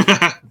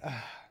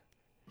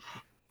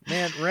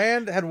 Man,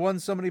 Rand had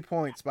won so many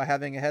points by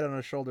having a head on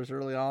his shoulders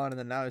early on, and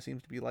then now he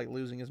seems to be like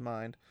losing his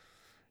mind.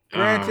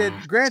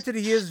 Granted,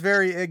 he is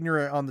very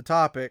ignorant on the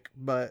topic,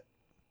 but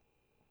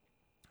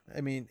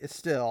I mean, it's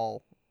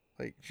still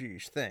like,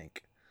 geez,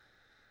 think,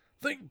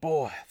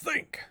 boy,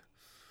 think.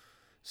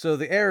 So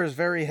the air is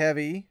very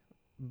heavy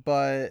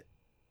but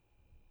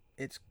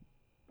it's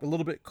a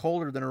little bit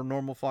colder than a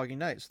normal foggy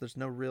night, so there's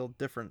no real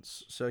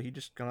difference. So he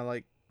just kind of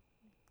like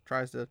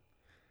tries to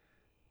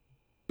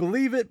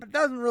believe it, but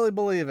doesn't really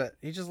believe it.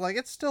 He's just like,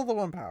 it's still the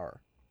one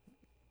power.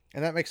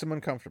 And that makes him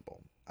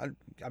uncomfortable. I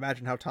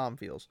imagine how Tom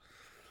feels.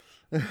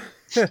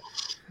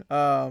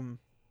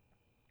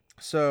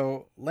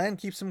 So Lan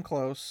keeps him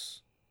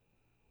close,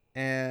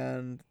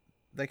 and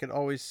they could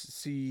always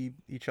see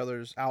each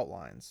other's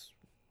outlines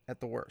at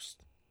the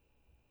worst.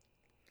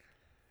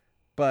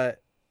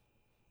 But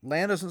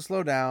Lan doesn't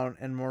slow down,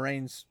 and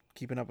Moraine's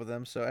keeping up with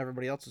them, so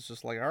everybody else is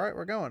just like, all right,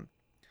 we're going.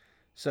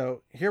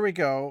 So here we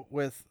go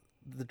with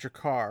the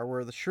Drakkar,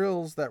 where the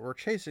Shrills that were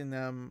chasing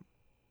them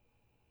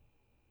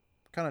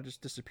kind of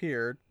just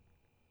disappeared.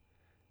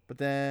 But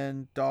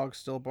then dogs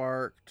still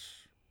barked,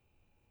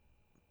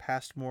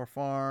 past more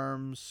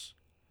farms.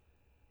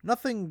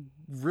 Nothing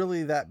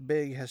really that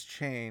big has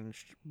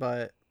changed,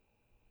 but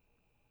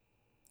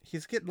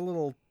he's getting a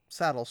little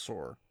saddle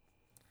sore.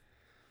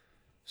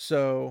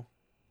 So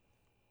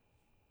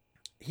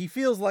he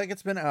feels like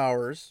it's been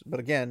hours, but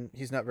again,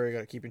 he's not very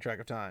good at keeping track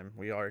of time.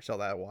 We already saw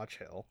that at Watch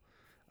Hill.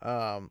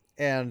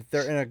 And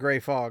they're in a gray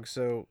fog,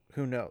 so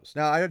who knows?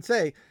 Now, I would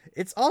say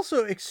it's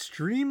also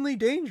extremely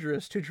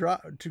dangerous to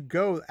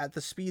go at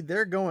the speed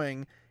they're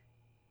going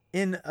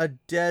in a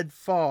dead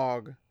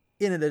fog,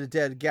 in a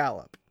dead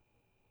gallop.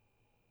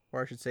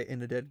 Or I should say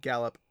in a dead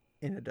gallop,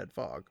 in a dead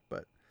fog.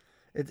 But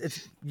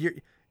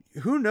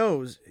who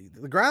knows?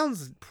 The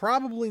ground's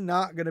probably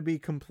not going to be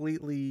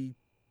completely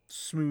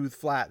smooth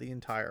flat the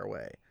entire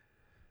way.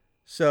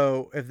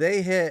 So if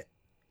they hit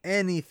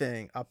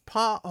anything, a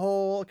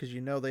pothole, because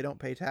they don't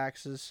pay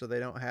taxes, so they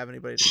don't have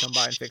anybody to come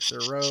by and fix their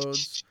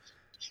roads.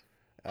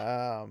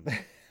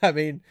 I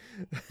mean,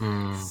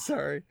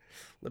 sorry,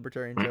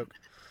 libertarian joke.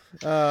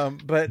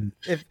 But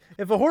if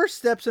a horse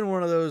steps in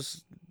one of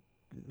those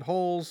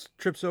holes,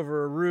 trips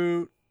over a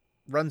root,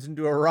 runs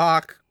into a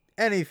rock,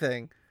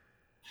 anything,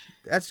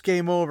 that's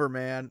game over,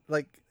 man.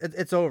 Like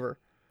it's over.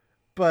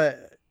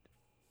 But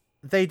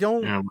they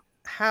don't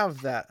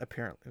have that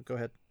apparently. Go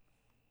ahead.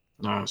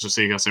 No, I was just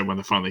saying, when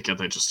they finally get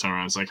there, just turn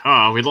around. It's like,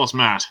 we lost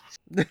Matt.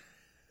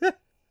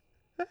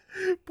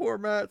 Poor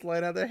Matt's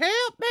laying out there.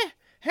 Help me!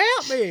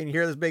 And you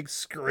hear this big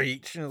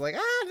screech, and it's like,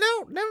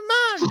 no, never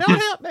mind,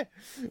 don't help me.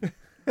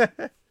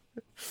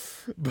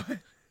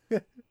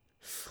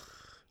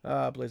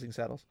 But Blazing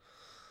Saddles.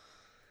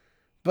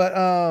 But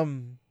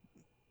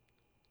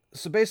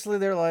so basically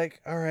they're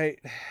like, all right,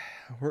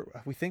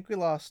 we think we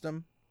lost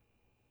him.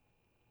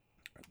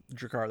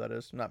 Drakkar, that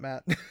is, not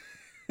Matt.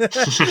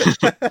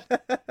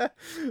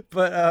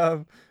 But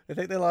I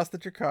think they lost the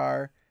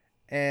Drakkar,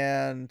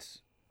 and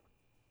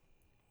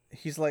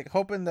he's like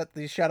hoping that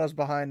the shadows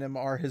behind him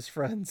are his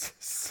friends.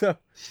 So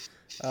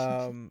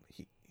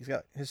he's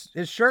got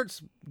his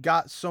shirt's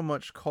got so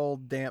much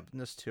cold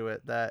dampness to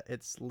it that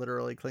it's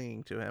literally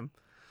clinging to him.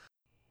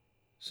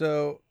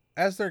 So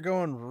as they're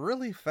going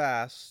really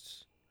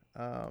fast,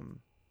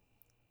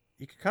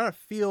 you can kind of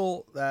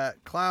feel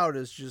that Cloud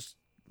is just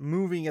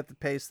moving at the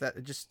pace that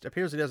it just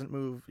appears he doesn't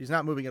move. He's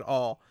not moving at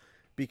all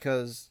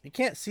because he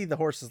can't see the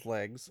horse's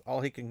legs.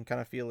 All he can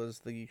kind of feel is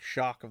the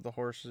shock of the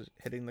horse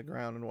hitting the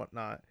ground and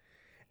whatnot.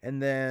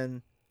 And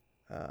then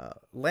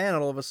Lan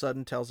all of a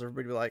sudden tells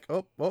everybody to be like,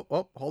 oh,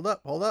 hold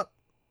up.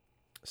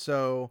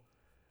 So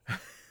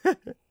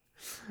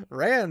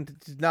Rand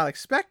did not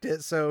expect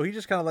it, so he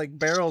just kind of like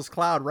barrels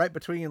Cloud right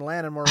between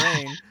Lan and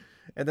Moraine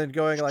and then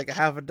going like a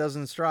half a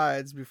dozen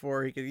strides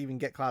before he could even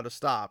get Cloud to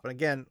stop. And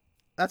again,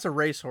 that's a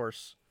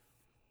racehorse.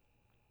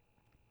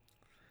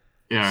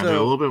 Yeah, so,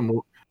 a little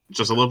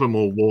bit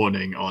more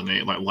warning on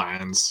it, like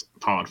Lan's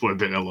part would have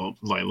been a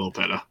little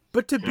better.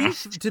 But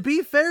to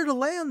be fair to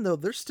Lan though,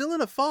 they're still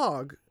in a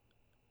fog.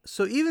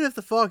 So even if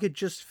the fog had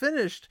just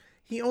finished,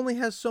 he only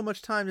has so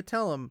much time to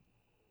tell him,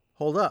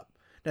 hold up.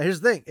 Now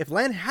here's the thing, if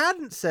Lan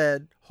hadn't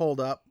said hold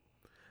up,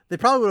 they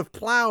probably would have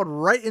plowed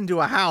right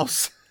into a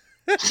house.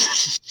 Which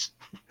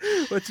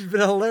has been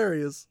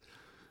hilarious.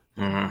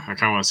 I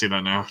kind of want to see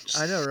that now.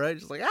 I know, right?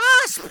 Just like,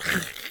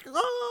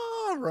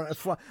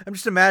 I'm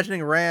just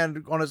imagining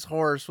Rand on his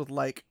horse with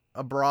like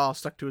a bra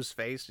stuck to his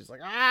face. He's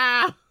like,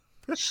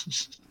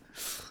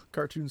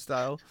 cartoon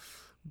style.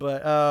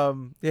 But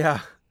yeah.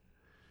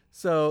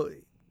 So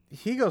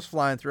he goes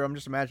flying through. I'm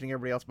just imagining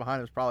everybody else behind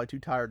him is probably too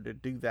tired to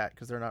do that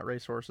because they're not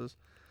racehorses.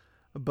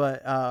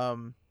 But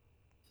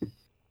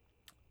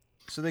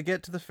so they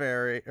get to the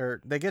ferry,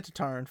 or they get to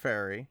Tarn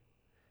Ferry,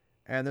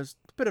 and there's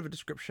a bit of a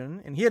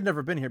description, and he had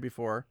never been here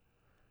before.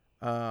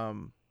 But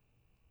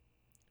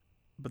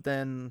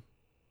then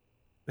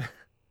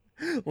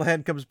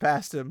Lan comes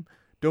past him.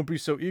 Don't be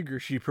so eager,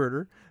 sheepherder.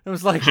 And I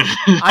was like,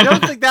 I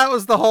don't think that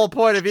was the whole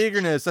point of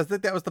eagerness. I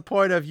think that was the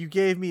point of you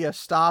gave me a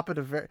stop at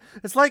a very.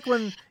 It's like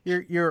when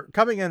you're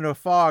coming into a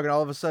fog and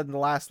all of a sudden the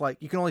last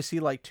you can only see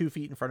 2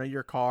 feet in front of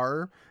your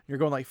car. You're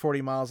going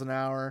 40 miles an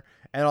hour,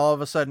 and all of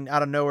a sudden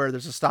out of nowhere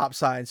there's a stop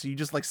sign, so you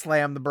just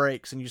slam the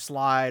brakes and you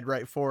slide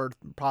right forward,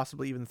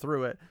 possibly even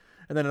through it.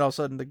 And then all of a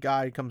sudden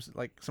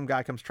some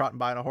guy comes trotting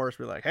by on a horse.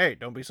 We're like, hey,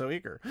 don't be so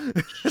eager.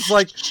 It's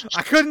like,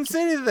 I couldn't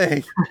see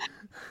anything.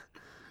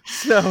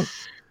 So,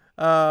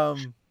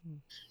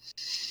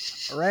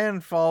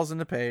 Rand falls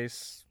into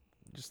pace.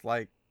 Just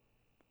like,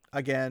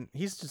 again,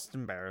 he's just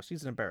embarrassed.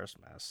 He's an embarrassed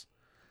mess.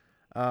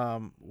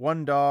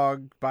 One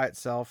dog by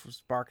itself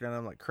was barking at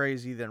him like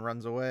crazy, then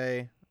runs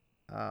away.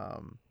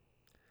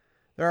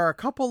 There are a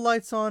couple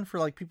lights on for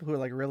like people who are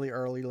like really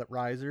early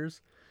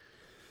risers.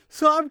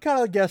 So I'm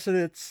kind of guessing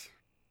it's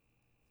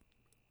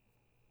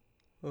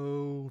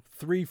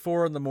 3,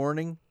 4 in the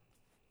morning.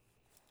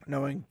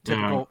 Knowing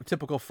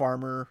typical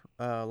farmer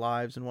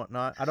lives and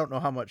whatnot. I don't know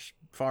how much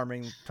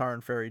farming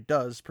Tarn Ferry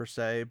does per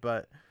se,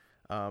 but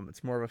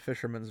it's more of a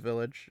fisherman's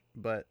village.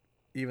 But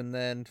even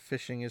then,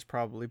 fishing is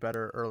probably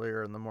better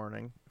earlier in the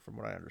morning, from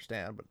what I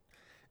understand. But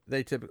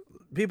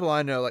people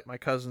I know, like my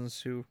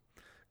cousins who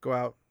go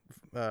out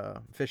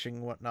fishing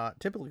and whatnot,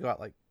 typically go out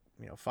like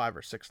 5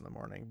 or 6 in the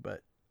morning.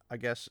 But I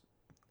guess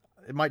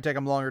it might take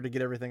them longer to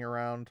get everything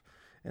around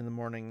in the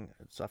morning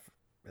and stuff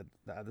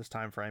at this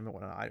time frame and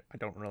whatnot. I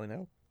don't really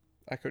know.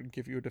 I couldn't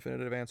give you a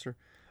definitive answer,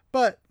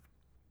 but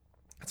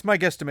it's my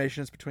guesstimation.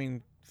 It's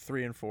between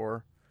 3 and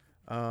 4,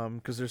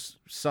 because there's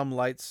some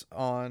lights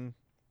on,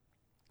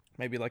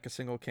 maybe like a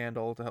single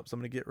candle to help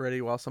somebody get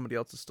ready while somebody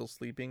else is still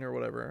sleeping or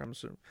whatever.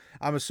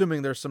 I'm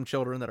assuming there's some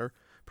children that are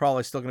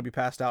probably still going to be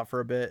passed out for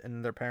a bit,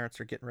 and their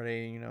parents are getting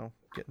ready,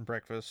 getting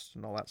breakfast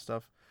and all that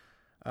stuff.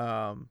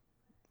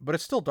 But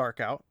it's still dark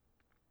out,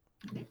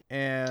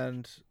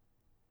 and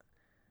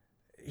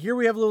here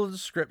we have a little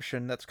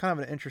description that's kind of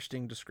an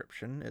interesting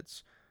description.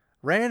 It's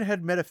Rand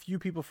had met a few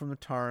people from the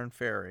Tarn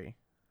Ferry,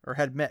 or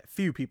had met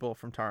few people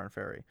from Tarn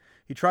Ferry.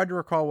 He tried to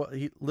recall what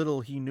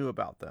little he knew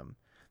about them.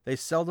 They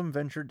seldom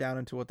ventured down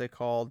into what they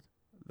called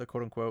the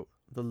quote-unquote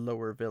the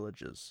lower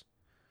villages,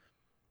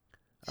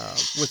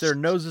 with their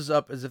noses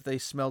up as if they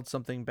smelled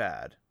something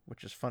bad,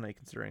 which is funny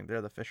considering they're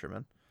the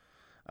fishermen.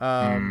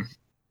 The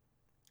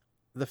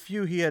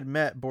few he had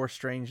met bore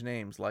strange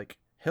names like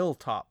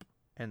Hilltop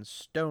and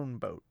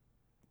Stoneboat.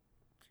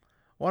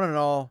 One and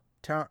all,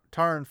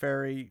 Tarn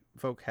Ferry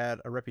folk had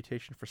a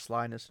reputation for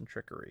slyness and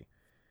trickery.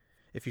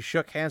 If you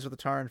shook hands with the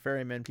Tarn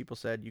Ferrymen, people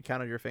said you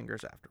counted your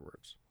fingers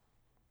afterwards.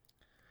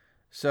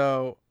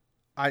 So,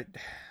 I'm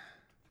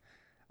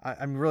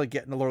really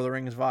getting the Lord of the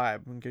Rings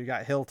vibe. You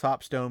got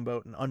Hilltop,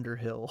 Stoneboat, and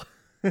Underhill.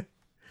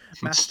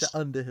 Master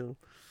Underhill.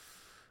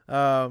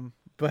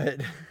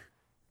 But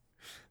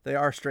they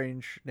are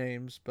strange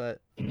names,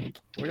 but we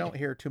don't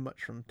hear too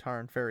much from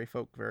Tarn Ferry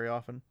folk very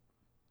often.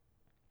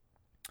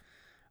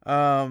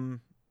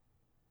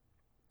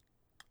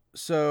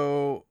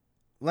 So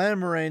Lan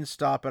and Moraine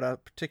stop at a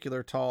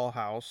particular tall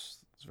house.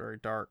 It's very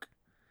dark.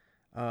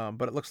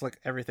 But it looks like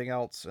everything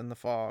else in the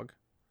fog.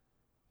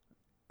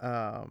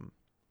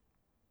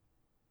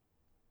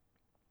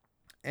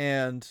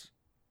 And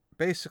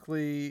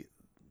basically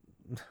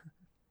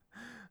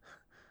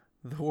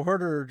the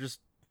warder just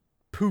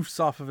poofs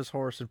off of his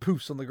horse and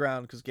poofs on the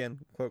ground, because again,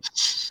 quote,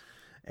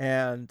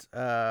 and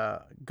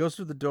goes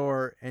through the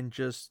door and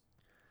just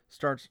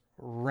starts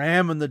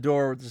ramming the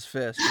door with his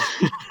fist.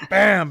 Just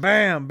bam,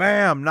 bam,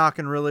 bam,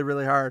 knocking really,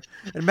 really hard.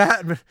 And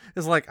Matt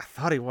is like, I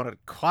thought he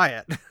wanted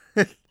quiet.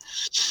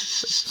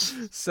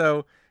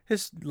 So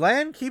his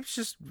Lan keeps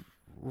just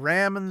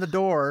ramming the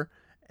door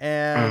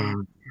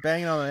and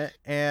banging on it,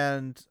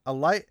 and a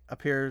light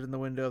appears in the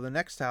window of the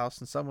next house,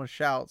 and someone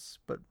shouts,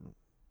 but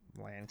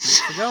Lan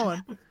keeps it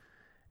going.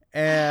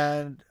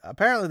 And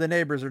apparently the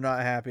neighbors are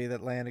not happy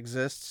that Lan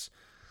exists,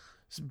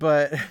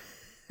 but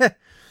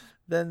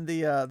then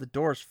the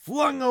door's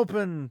flung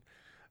open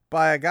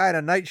by a guy in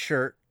a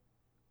nightshirt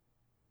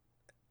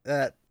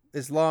that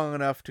is long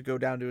enough to go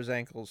down to his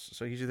ankles.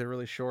 So he's either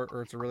really short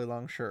or it's a really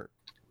long shirt.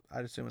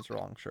 I'd assume it's a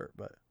long shirt,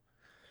 but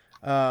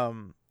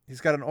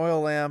he's got an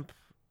oil lamp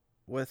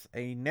with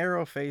a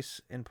narrow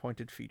face and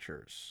pointed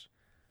features,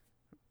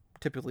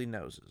 typically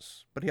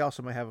noses. But he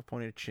also might have a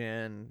pointed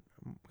chin,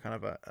 kind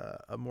of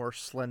a more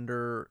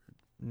slender,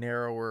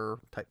 narrower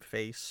type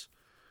face.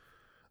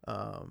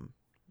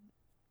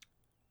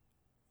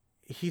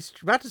 He's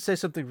about to say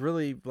something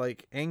really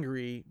like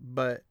angry,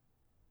 but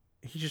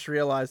he just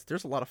realized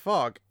there's a lot of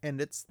fog, and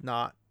it's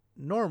not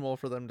normal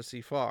for them to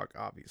see fog,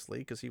 obviously,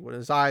 because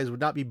his eyes would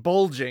not be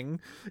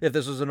bulging if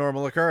this was a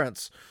normal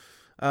occurrence.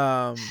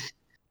 And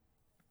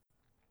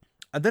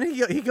then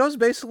he goes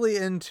basically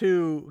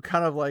into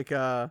kind of like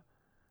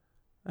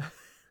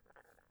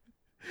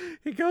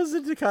he goes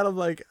into kind of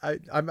like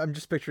I'm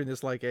just picturing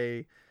this like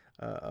a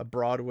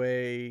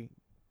Broadway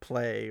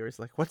play, where he's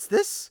like, "What's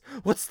this?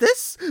 What's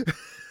this?"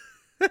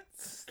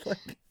 It's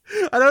like,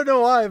 I don't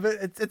know why, but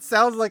it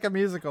sounds like a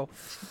musical.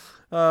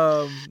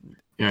 Yeah,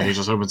 he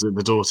just opens the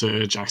door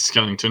to Jack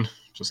Skellington.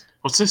 Just,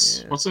 what's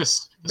this? Yeah. What's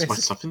this? There's white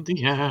stuff in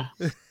the air.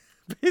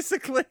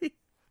 Basically.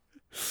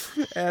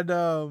 And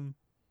I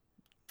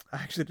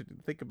actually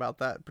didn't think about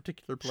that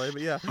particular play,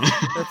 but yeah,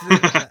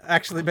 that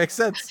actually makes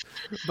sense.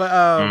 But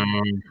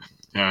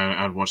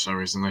yeah, I'd watched that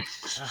recently.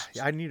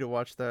 I need to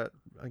watch that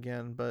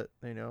again, but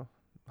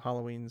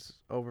Halloween's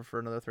over for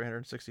another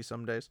 360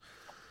 some days.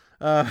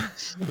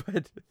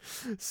 But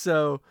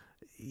so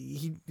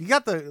he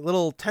got the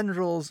little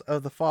tendrils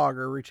of the fog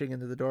are reaching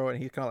into the doorway,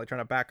 and he's kind of like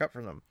trying to back up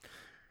from them.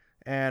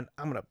 And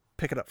I'm gonna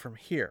pick it up from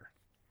here.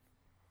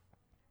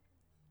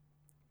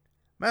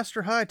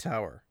 Master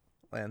Hightower,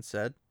 Lan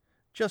said,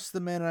 just the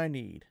man I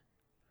need.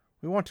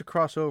 We want to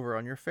cross over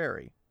on your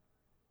ferry.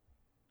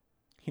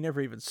 He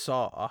never even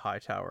saw a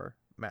Hightower,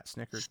 Matt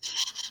snickered.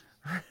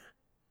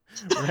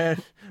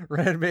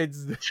 Rand made...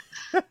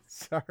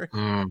 Sorry.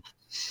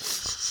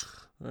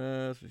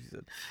 That's what she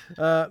said.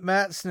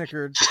 Matt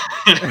snickered.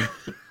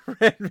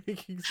 Rand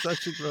making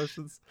such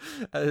expressions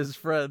at his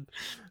friend.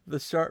 The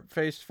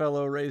sharp-faced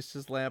fellow raised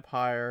his lamp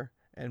higher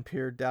and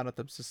peered down at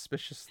them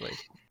suspiciously.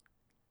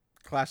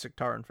 Classic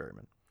Tauren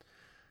ferryman.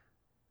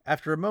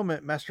 After a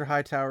moment, Master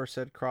Hightower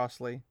said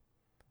crossly,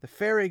 the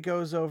ferry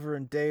goes over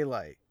in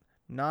daylight,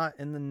 not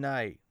in the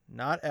night,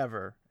 not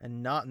ever,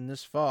 and not in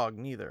this fog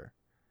neither.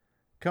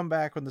 Come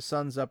back when the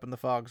sun's up and the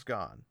fog's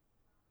gone.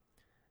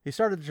 He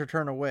started to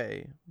turn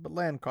away, but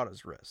Lan caught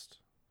his wrist.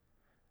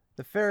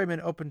 The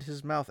ferryman opened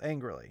his mouth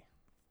angrily.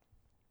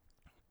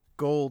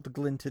 Gold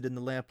glinted in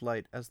the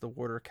lamplight as the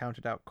warder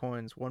counted out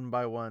coins one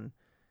by one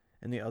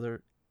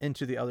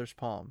into the other's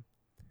palm.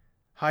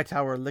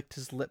 Hightower licked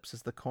his lips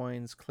as the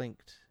coins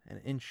clinked,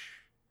 and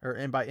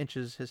by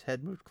inches his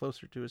head moved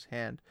closer to his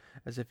hand,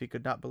 as if he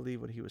could not believe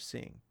what he was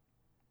seeing.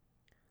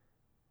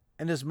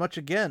 And as much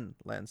again,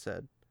 Lan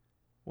said,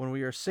 when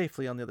we are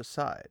safely on the other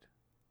side.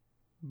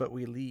 But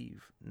we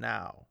leave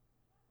now.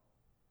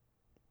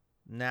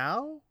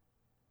 Now?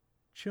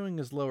 Chewing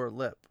his lower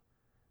lip,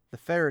 the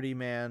ferrety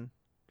man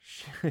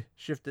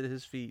shifted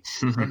his feet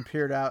and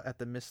peered out at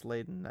the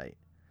mist-laden night,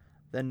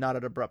 then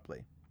nodded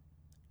abruptly.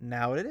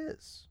 Now it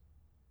is.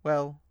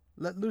 Well,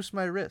 let loose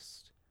my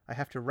wrist. I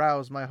have to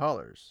rouse my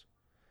haulers.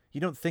 You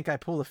don't think I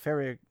pull the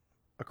ferry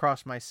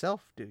across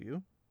myself, do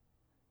you?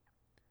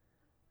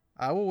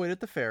 I will wait at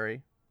the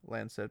ferry,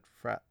 Lan said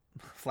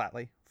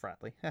flatly, for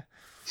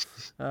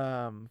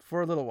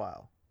a little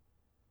while.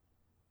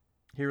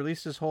 He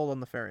released his hold on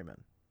the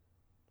ferryman.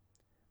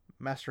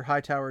 Master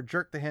Hightower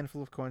jerked the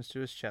handful of coins to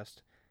his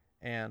chest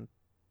and,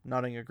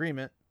 nodding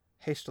agreement,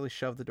 hastily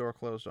shoved the door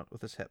closed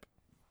with his hip.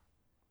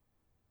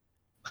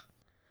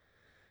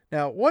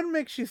 Now, one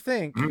makes you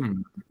think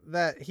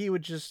that he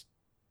would just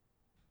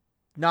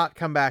not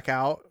come back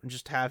out and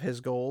just have his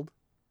gold.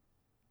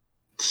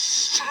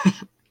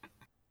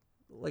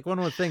 Like, one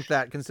would think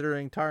that,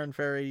 considering Tauren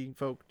Ferry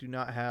folk do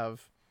not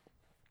have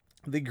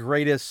the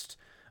greatest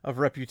of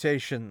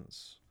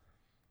reputations.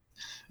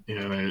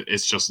 Yeah,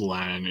 it's just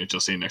Lan,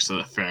 just sitting next to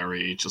the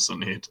ferry, just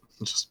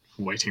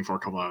waiting for a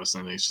couple hours,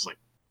 and he's just like,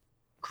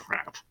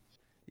 crap.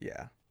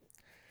 Yeah.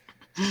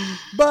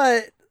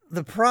 But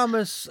the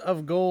promise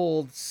of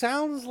gold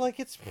sounds like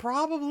it's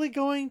probably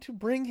going to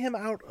bring him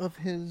out of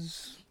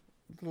his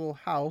little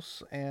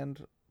house,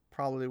 and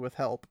probably with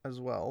help as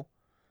well.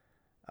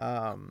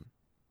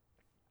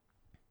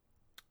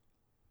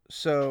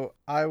 So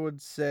I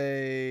would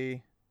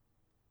say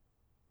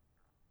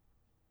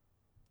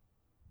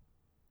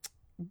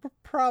we're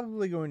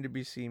probably going to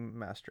be seeing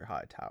Master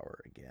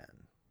Hightower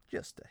again.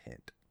 Just a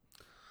hint.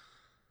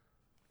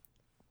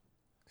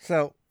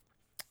 So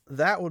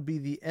that would be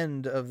the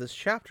end of this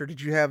chapter.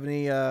 Did you have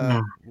any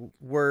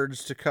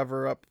words to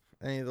cover up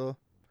any of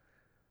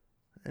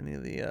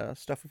the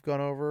stuff we've gone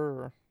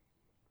over?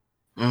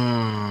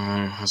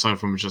 Or? Aside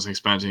from just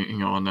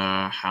expanding on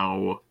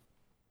how,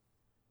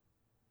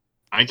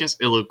 I guess,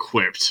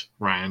 ill-equipped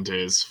Rand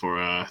is for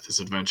this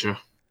adventure.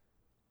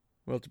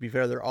 Well, to be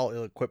fair, they're all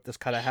ill-equipped. This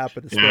kind of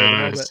happened. It's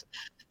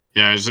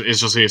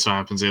just here so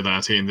happens here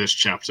that in this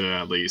chapter,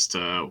 at least,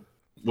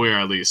 we're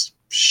at least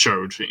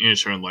showed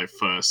like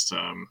first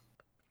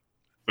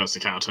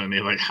encounter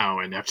and like how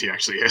inept he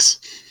actually is.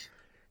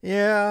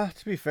 Yeah,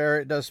 to be fair,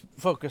 it does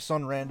focus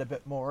on Rand a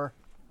bit more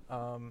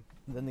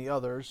than the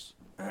others,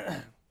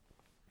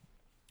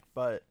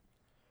 but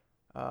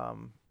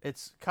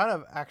it's kind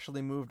of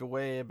actually moved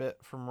away a bit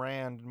from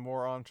Rand and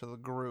more onto the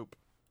group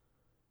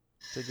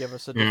to give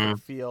us a different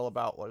feel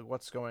about like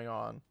what's going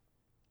on.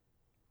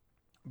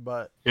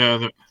 But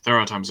yeah, there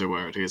are times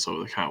where it is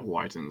sort of kind of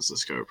widens the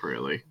scope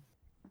really.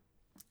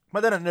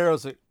 But then it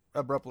narrows it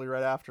abruptly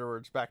right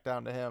afterwards back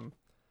down to him.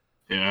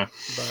 Yeah.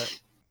 But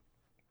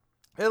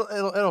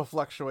it'll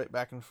fluctuate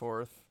back and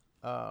forth.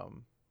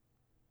 But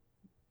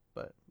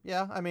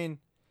yeah, I mean,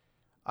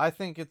 I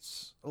think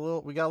it's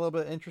we got a little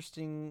bit of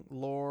interesting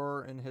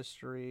lore and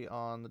history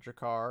on the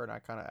Drakkar, and I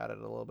kind of added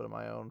a little bit of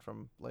my own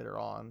from later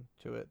on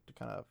to it to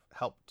kind of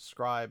help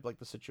describe like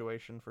the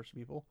situation for some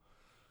people.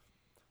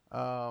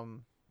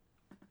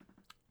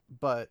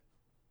 But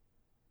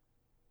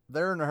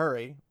they're in a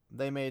hurry.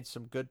 They made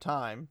some good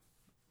time,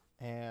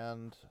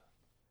 and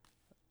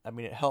I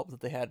mean, it helped that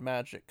they had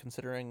magic,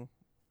 considering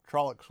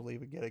Trollocs will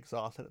even get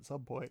exhausted at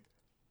some point.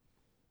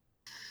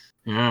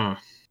 Yeah.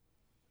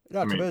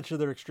 Not to mention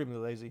they're extremely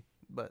lazy,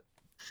 but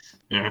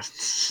yeah,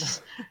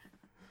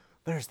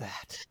 there's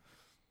that.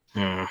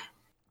 Yeah,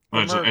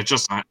 it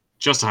just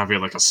just to have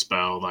like a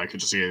spell that I could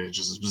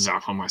just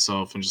zap on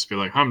myself and just be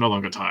like, I'm no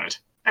longer tired.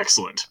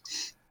 Excellent.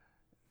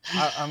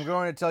 I'm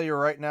going to tell you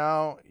right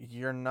now,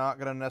 you're not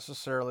going to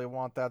necessarily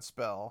want that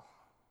spell.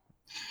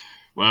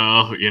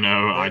 Well,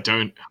 I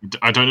don't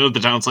know the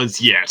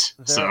downsides yet.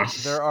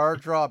 There are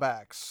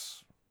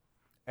drawbacks,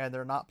 and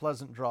they're not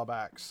pleasant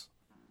drawbacks.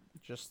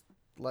 Just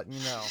letting you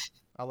know.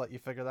 I'll let you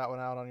figure that one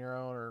out on your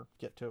own, or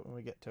get to it when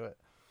we get to it.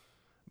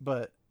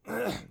 But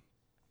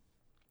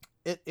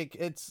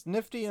it's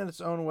nifty in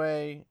its own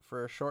way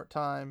for a short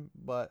time,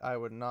 but I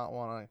would not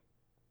want to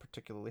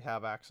particularly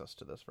have access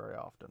to this very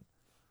often.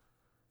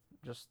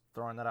 Just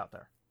throwing that out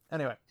there.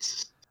 Anyway,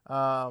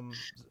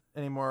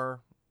 any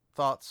more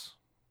thoughts?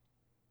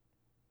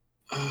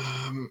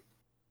 Not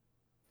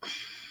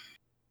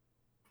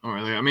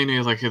really. I mean,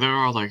 there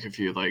are like a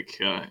few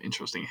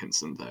interesting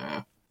hints in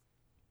there.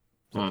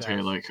 Just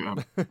get like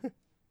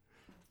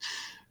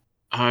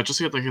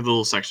a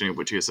little section in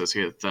which he says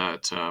here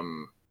that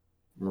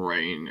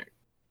Rain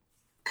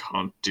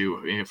can't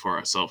do for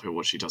herself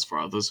what she does for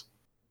others.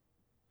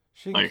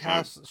 She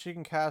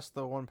can cast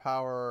the one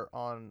power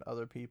on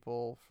other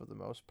people for the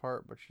most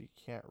part, but she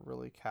can't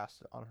really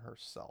cast it on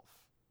herself.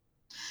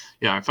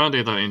 Yeah, I found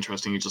it that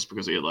interesting just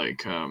because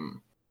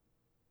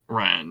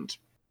Rand,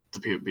 the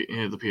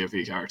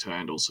POV character,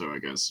 and also I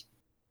guess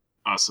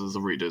us as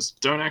the readers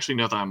don't actually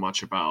know that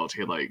much about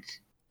the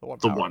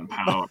one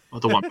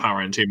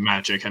power into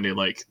magic and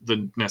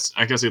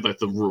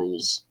the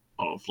rules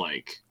of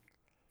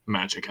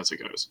magic as it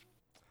goes.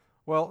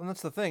 Well, and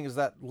that's the thing, is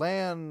that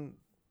Lan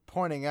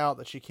pointing out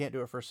that she can't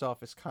do it for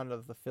herself is kind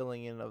of the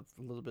filling in of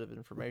a little bit of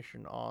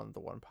information on the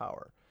one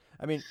power.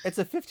 I mean, it's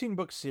a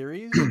 15-book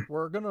series.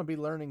 We're going to be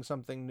learning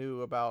something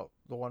new about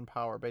the one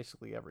power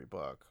basically every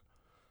book.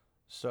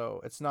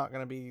 So it's not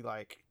going to be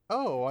like,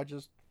 oh, I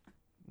just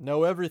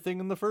know everything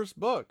in the first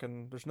book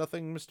and there's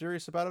nothing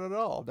mysterious about it at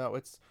all. No,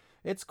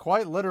 it's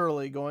quite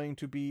literally going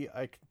to be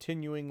a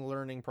continuing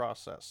learning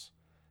process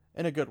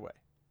in a good way.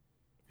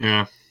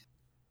 Yeah.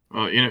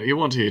 Well, you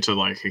want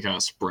to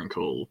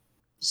sprinkle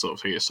sort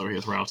of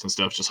history throughout and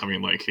stuff, just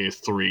having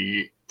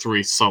three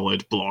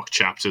solid block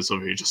chapters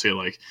of you just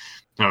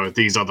no,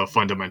 these are the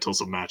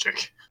fundamentals of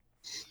magic.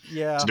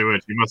 Yeah. To do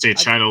it, you must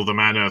channel the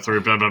mana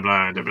through blah blah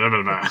blah blah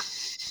blah blah.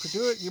 To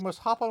do it, you must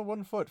hop on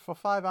one foot for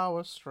 5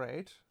 hours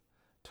straight,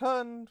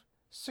 turn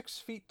 6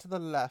 feet to the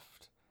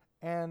left,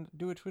 and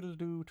do a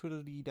twiddle-doo,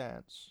 twiddle-dee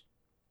dance.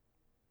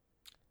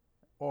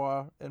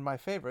 Or, in my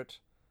favorite,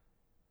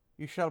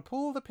 you shall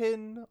pull the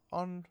pin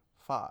on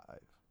 5.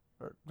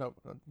 Or, no,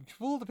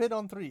 pull the pin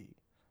on 3.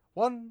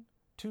 1,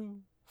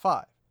 2,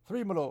 5.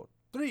 3, my lord.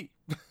 3!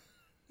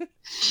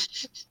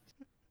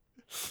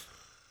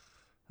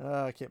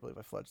 I can't believe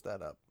I fudged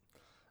that up.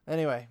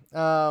 Anyway,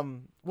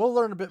 we'll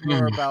learn a bit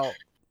more about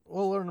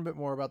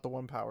the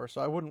one power,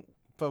 so I wouldn't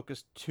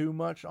focus too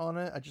much on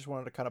it. I just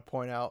wanted to kind of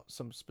point out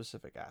some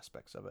specific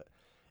aspects of it.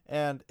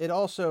 And it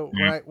also,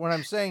 when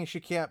I'm saying she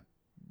can't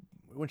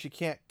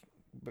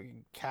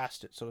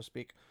cast it, so to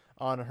speak,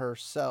 on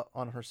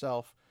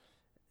herself,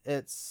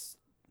 it's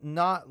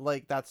not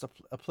like that's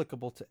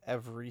applicable to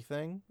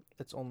everything.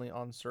 It's only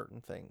on certain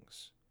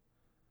things.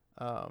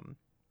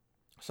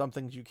 Some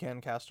things you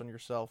can cast on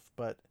yourself,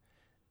 but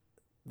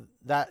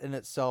that in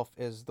itself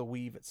is the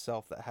weave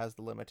itself that has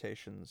the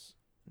limitations,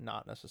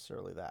 not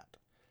necessarily that.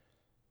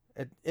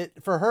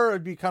 It for her,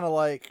 it'd be kind of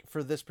like,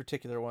 for this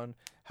particular one,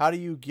 how do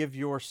you give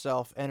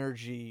yourself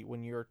energy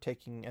when you're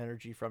taking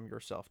energy from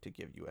yourself to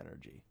give you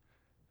energy?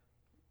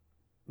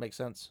 Make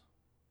sense?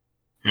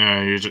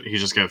 Yeah, you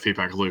just get a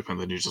feedback loop and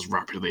then you just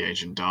rapidly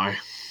age and die.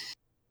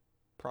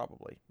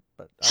 Probably,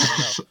 but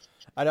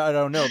I don't know. I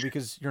don't know,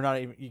 because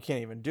you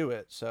can't even do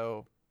it.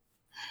 So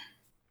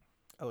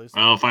at least,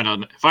 well, find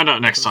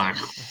out next time.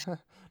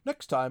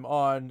 Next time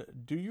on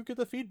Do You Get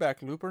the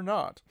Feedback Loop or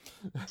Not?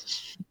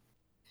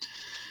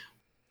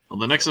 Well,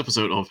 the next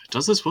episode of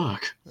Does This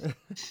Work?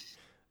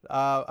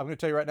 I'm going to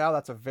tell you right now,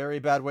 that's a very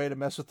bad way to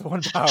mess with the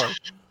one power.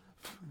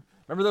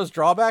 Remember those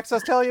drawbacks I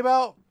was telling you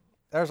about?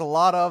 There's a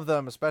lot of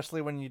them,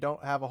 especially when you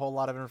don't have a whole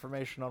lot of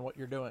information on what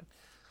you're doing.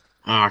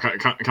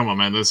 Come on,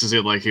 man. This is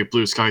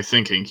blue sky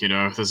thinking,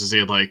 This is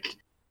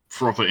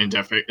proper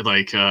in-depth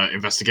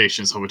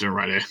investigations how we're doing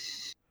right here.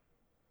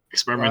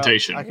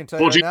 Experimentation. Well, I can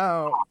tell you right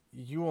now,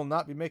 you will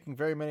not be making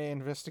very many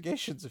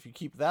investigations if you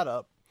keep that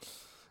up.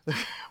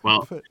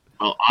 Well,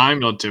 I'm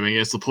not doing it.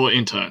 It's the poor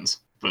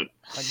interns. But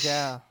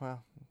yeah,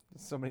 well,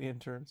 so many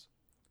interns.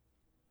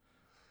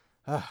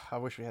 I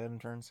wish we had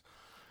interns.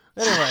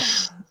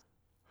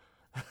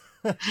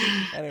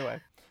 Anyway.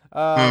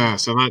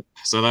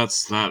 So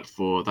that's that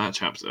for that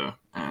chapter,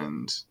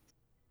 and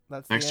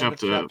that's next the end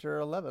chapter, of chapter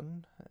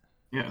 11.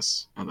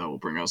 Yes, and that will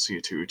bring us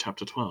here to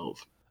chapter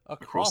 12.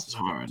 Across the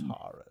Tarn.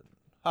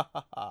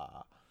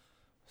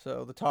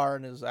 So the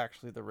Tarn is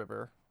actually the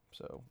river.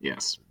 So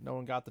yes, no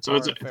one got the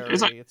Tarn ferry.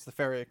 It's the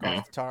ferry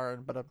across the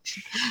Tarn, but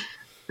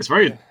it's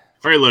very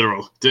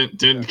literal.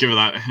 Didn't give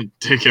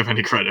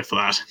any credit for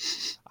that.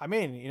 I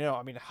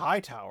mean,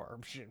 Hightower.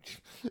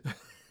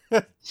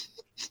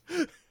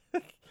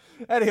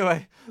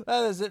 Anyway,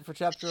 that is it for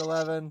chapter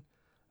 11.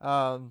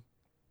 Come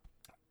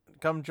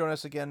join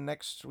us again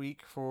next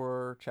week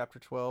for chapter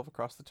 12,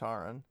 Across the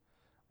Tauren,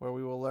 where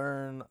we will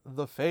learn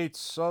the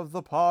fates of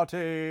the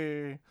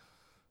party,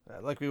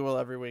 like we will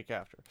every week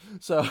after.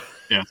 So,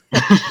 Yeah.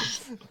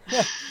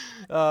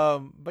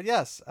 but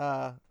yes,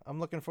 I'm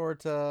looking forward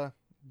to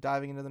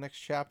diving into the next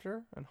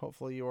chapter, and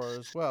hopefully you are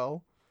as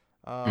well.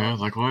 Yeah,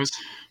 likewise.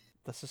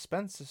 The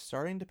suspense is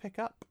starting to pick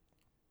up.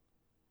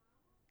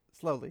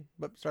 Slowly,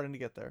 but starting to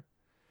get there.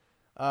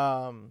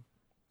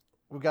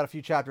 We've got a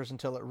few chapters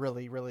until it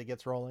really, really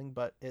gets rolling,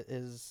 but it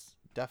is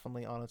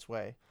definitely on its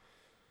way.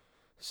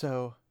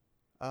 So,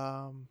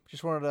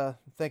 just wanted to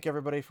thank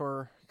everybody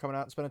for coming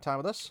out and spending time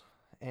with us.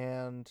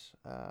 And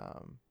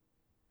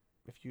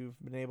if you've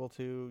been able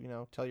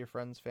to, tell your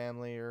friends,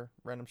 family, or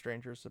random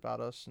strangers about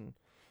us and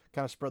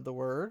kind of spread the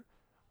word,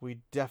 we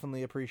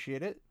definitely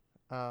appreciate it.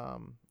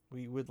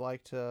 We would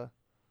like to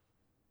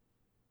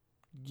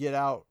get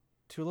out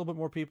to a little bit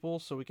more people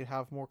so we can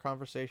have more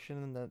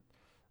conversation, and that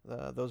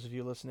those of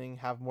you listening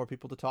have more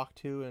people to talk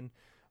to and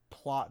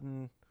plot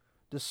and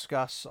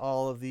discuss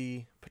all of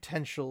the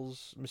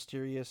potentials,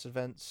 mysterious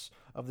events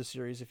of the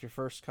series if you're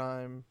first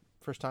time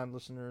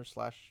listeners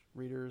 /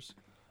 readers,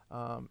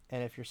 and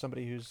if you're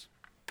somebody who's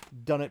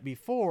done it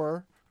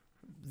before,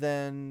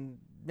 then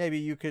maybe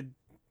you could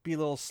be a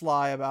little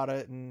sly about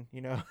it and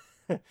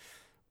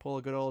pull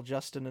a good old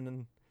Justin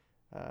and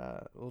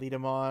lead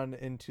them on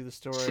into the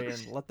story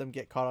and let them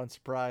get caught on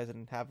surprise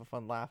and have a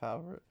fun laugh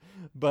over it.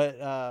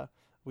 But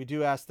we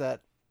do ask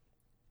that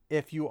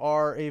if you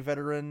are a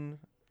veteran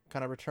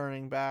kind of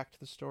returning back to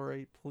the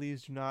story,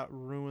 please do not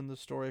ruin the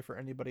story for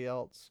anybody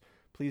else.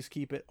 Please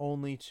keep it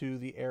only to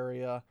the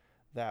area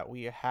that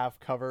we have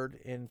covered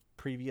in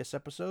previous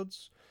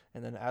episodes.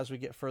 And then as we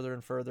get further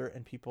and further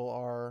and people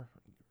are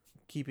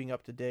keeping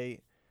up to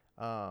date,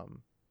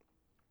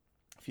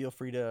 feel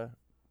free to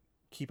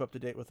keep up to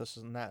date with us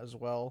on that as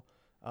well.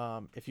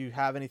 If you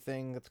have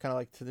anything that's kind of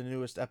like to the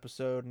newest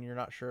episode and you're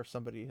not sure if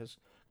somebody has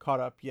caught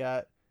up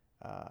yet,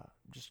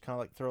 just kind of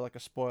like throw like a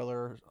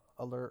spoiler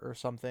alert or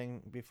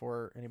something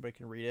before anybody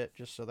can read it,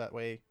 just so that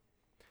way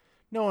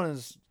no one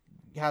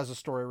has a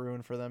story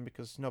ruined for them,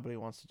 because nobody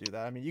wants to do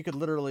that. I mean, you could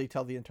literally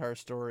tell the entire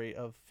story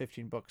of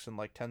 15 books in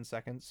like 10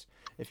 seconds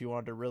if you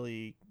wanted to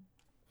really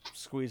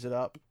squeeze it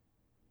up,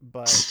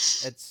 but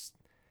it's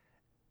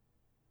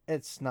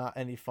not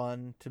any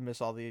fun to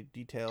miss all the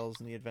details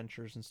and the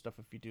adventures and stuff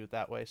if you do it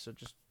that way. So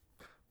just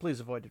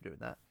please avoid doing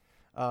that.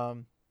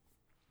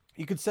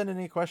 You could send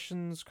any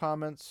questions,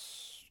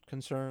 comments,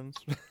 concerns,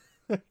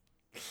 or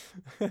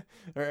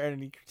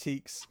any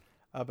critiques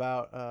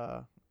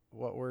about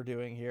what we're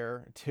doing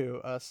here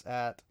to us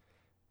at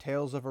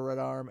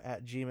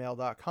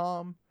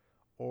talesofaredarm@gmail.com,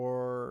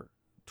 or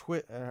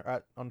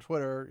on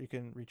Twitter. You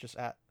can reach us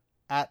at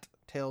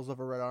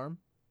talesofaredarm.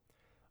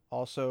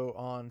 Also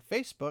on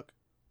Facebook,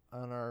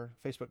 on our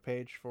Facebook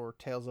page for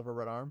Tales of a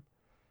Red Arm.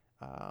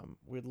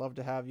 We'd love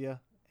to have you,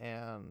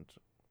 and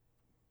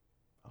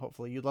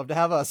hopefully you'd love to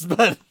have us,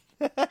 but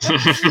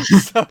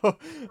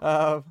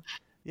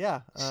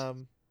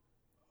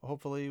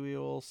hopefully we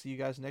will see you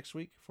guys next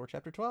week for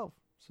chapter 12.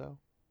 So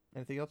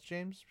anything else,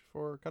 James,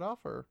 before cut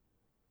off? Or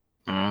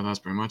that's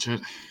pretty much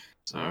it.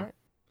 So all right,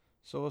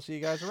 so we'll see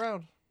you guys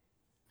around.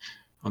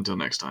 Until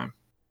next time.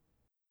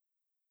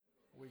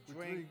 We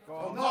drink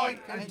all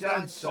night and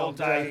dance all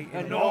day,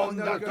 and on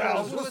the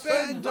girls we'll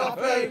spend our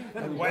pay.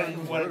 And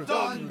when we're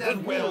done,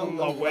 then we'll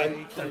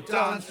away to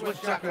dance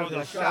with Jack of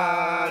the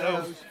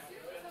Shadows.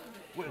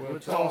 We'll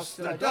toss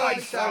the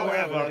dice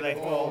however they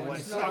fall,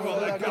 and snuggle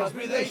the girls,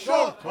 be they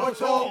short or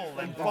tall,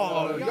 and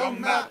follow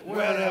young Matt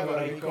wherever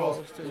he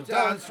goes to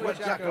dance with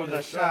Jack of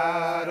the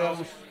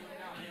Shadows.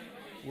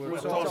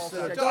 We'll toss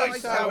the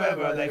dice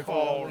however they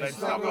fall, and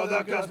snuggle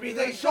the girls, be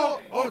they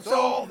short or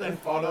tall, then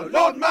follow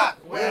Lord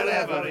Matt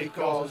wherever he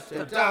goes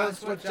to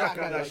dance with Jack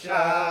of the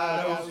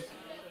Shadows.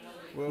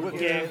 We'll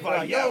give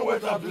a yell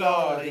with a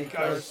bloody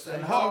curse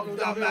and hog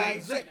the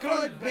maids, it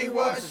could be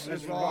worse,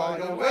 as we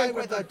ride away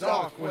with the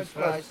dark woods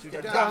first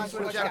to dance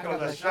with Jack of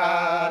the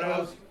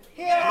Shadows.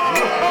 Yeah!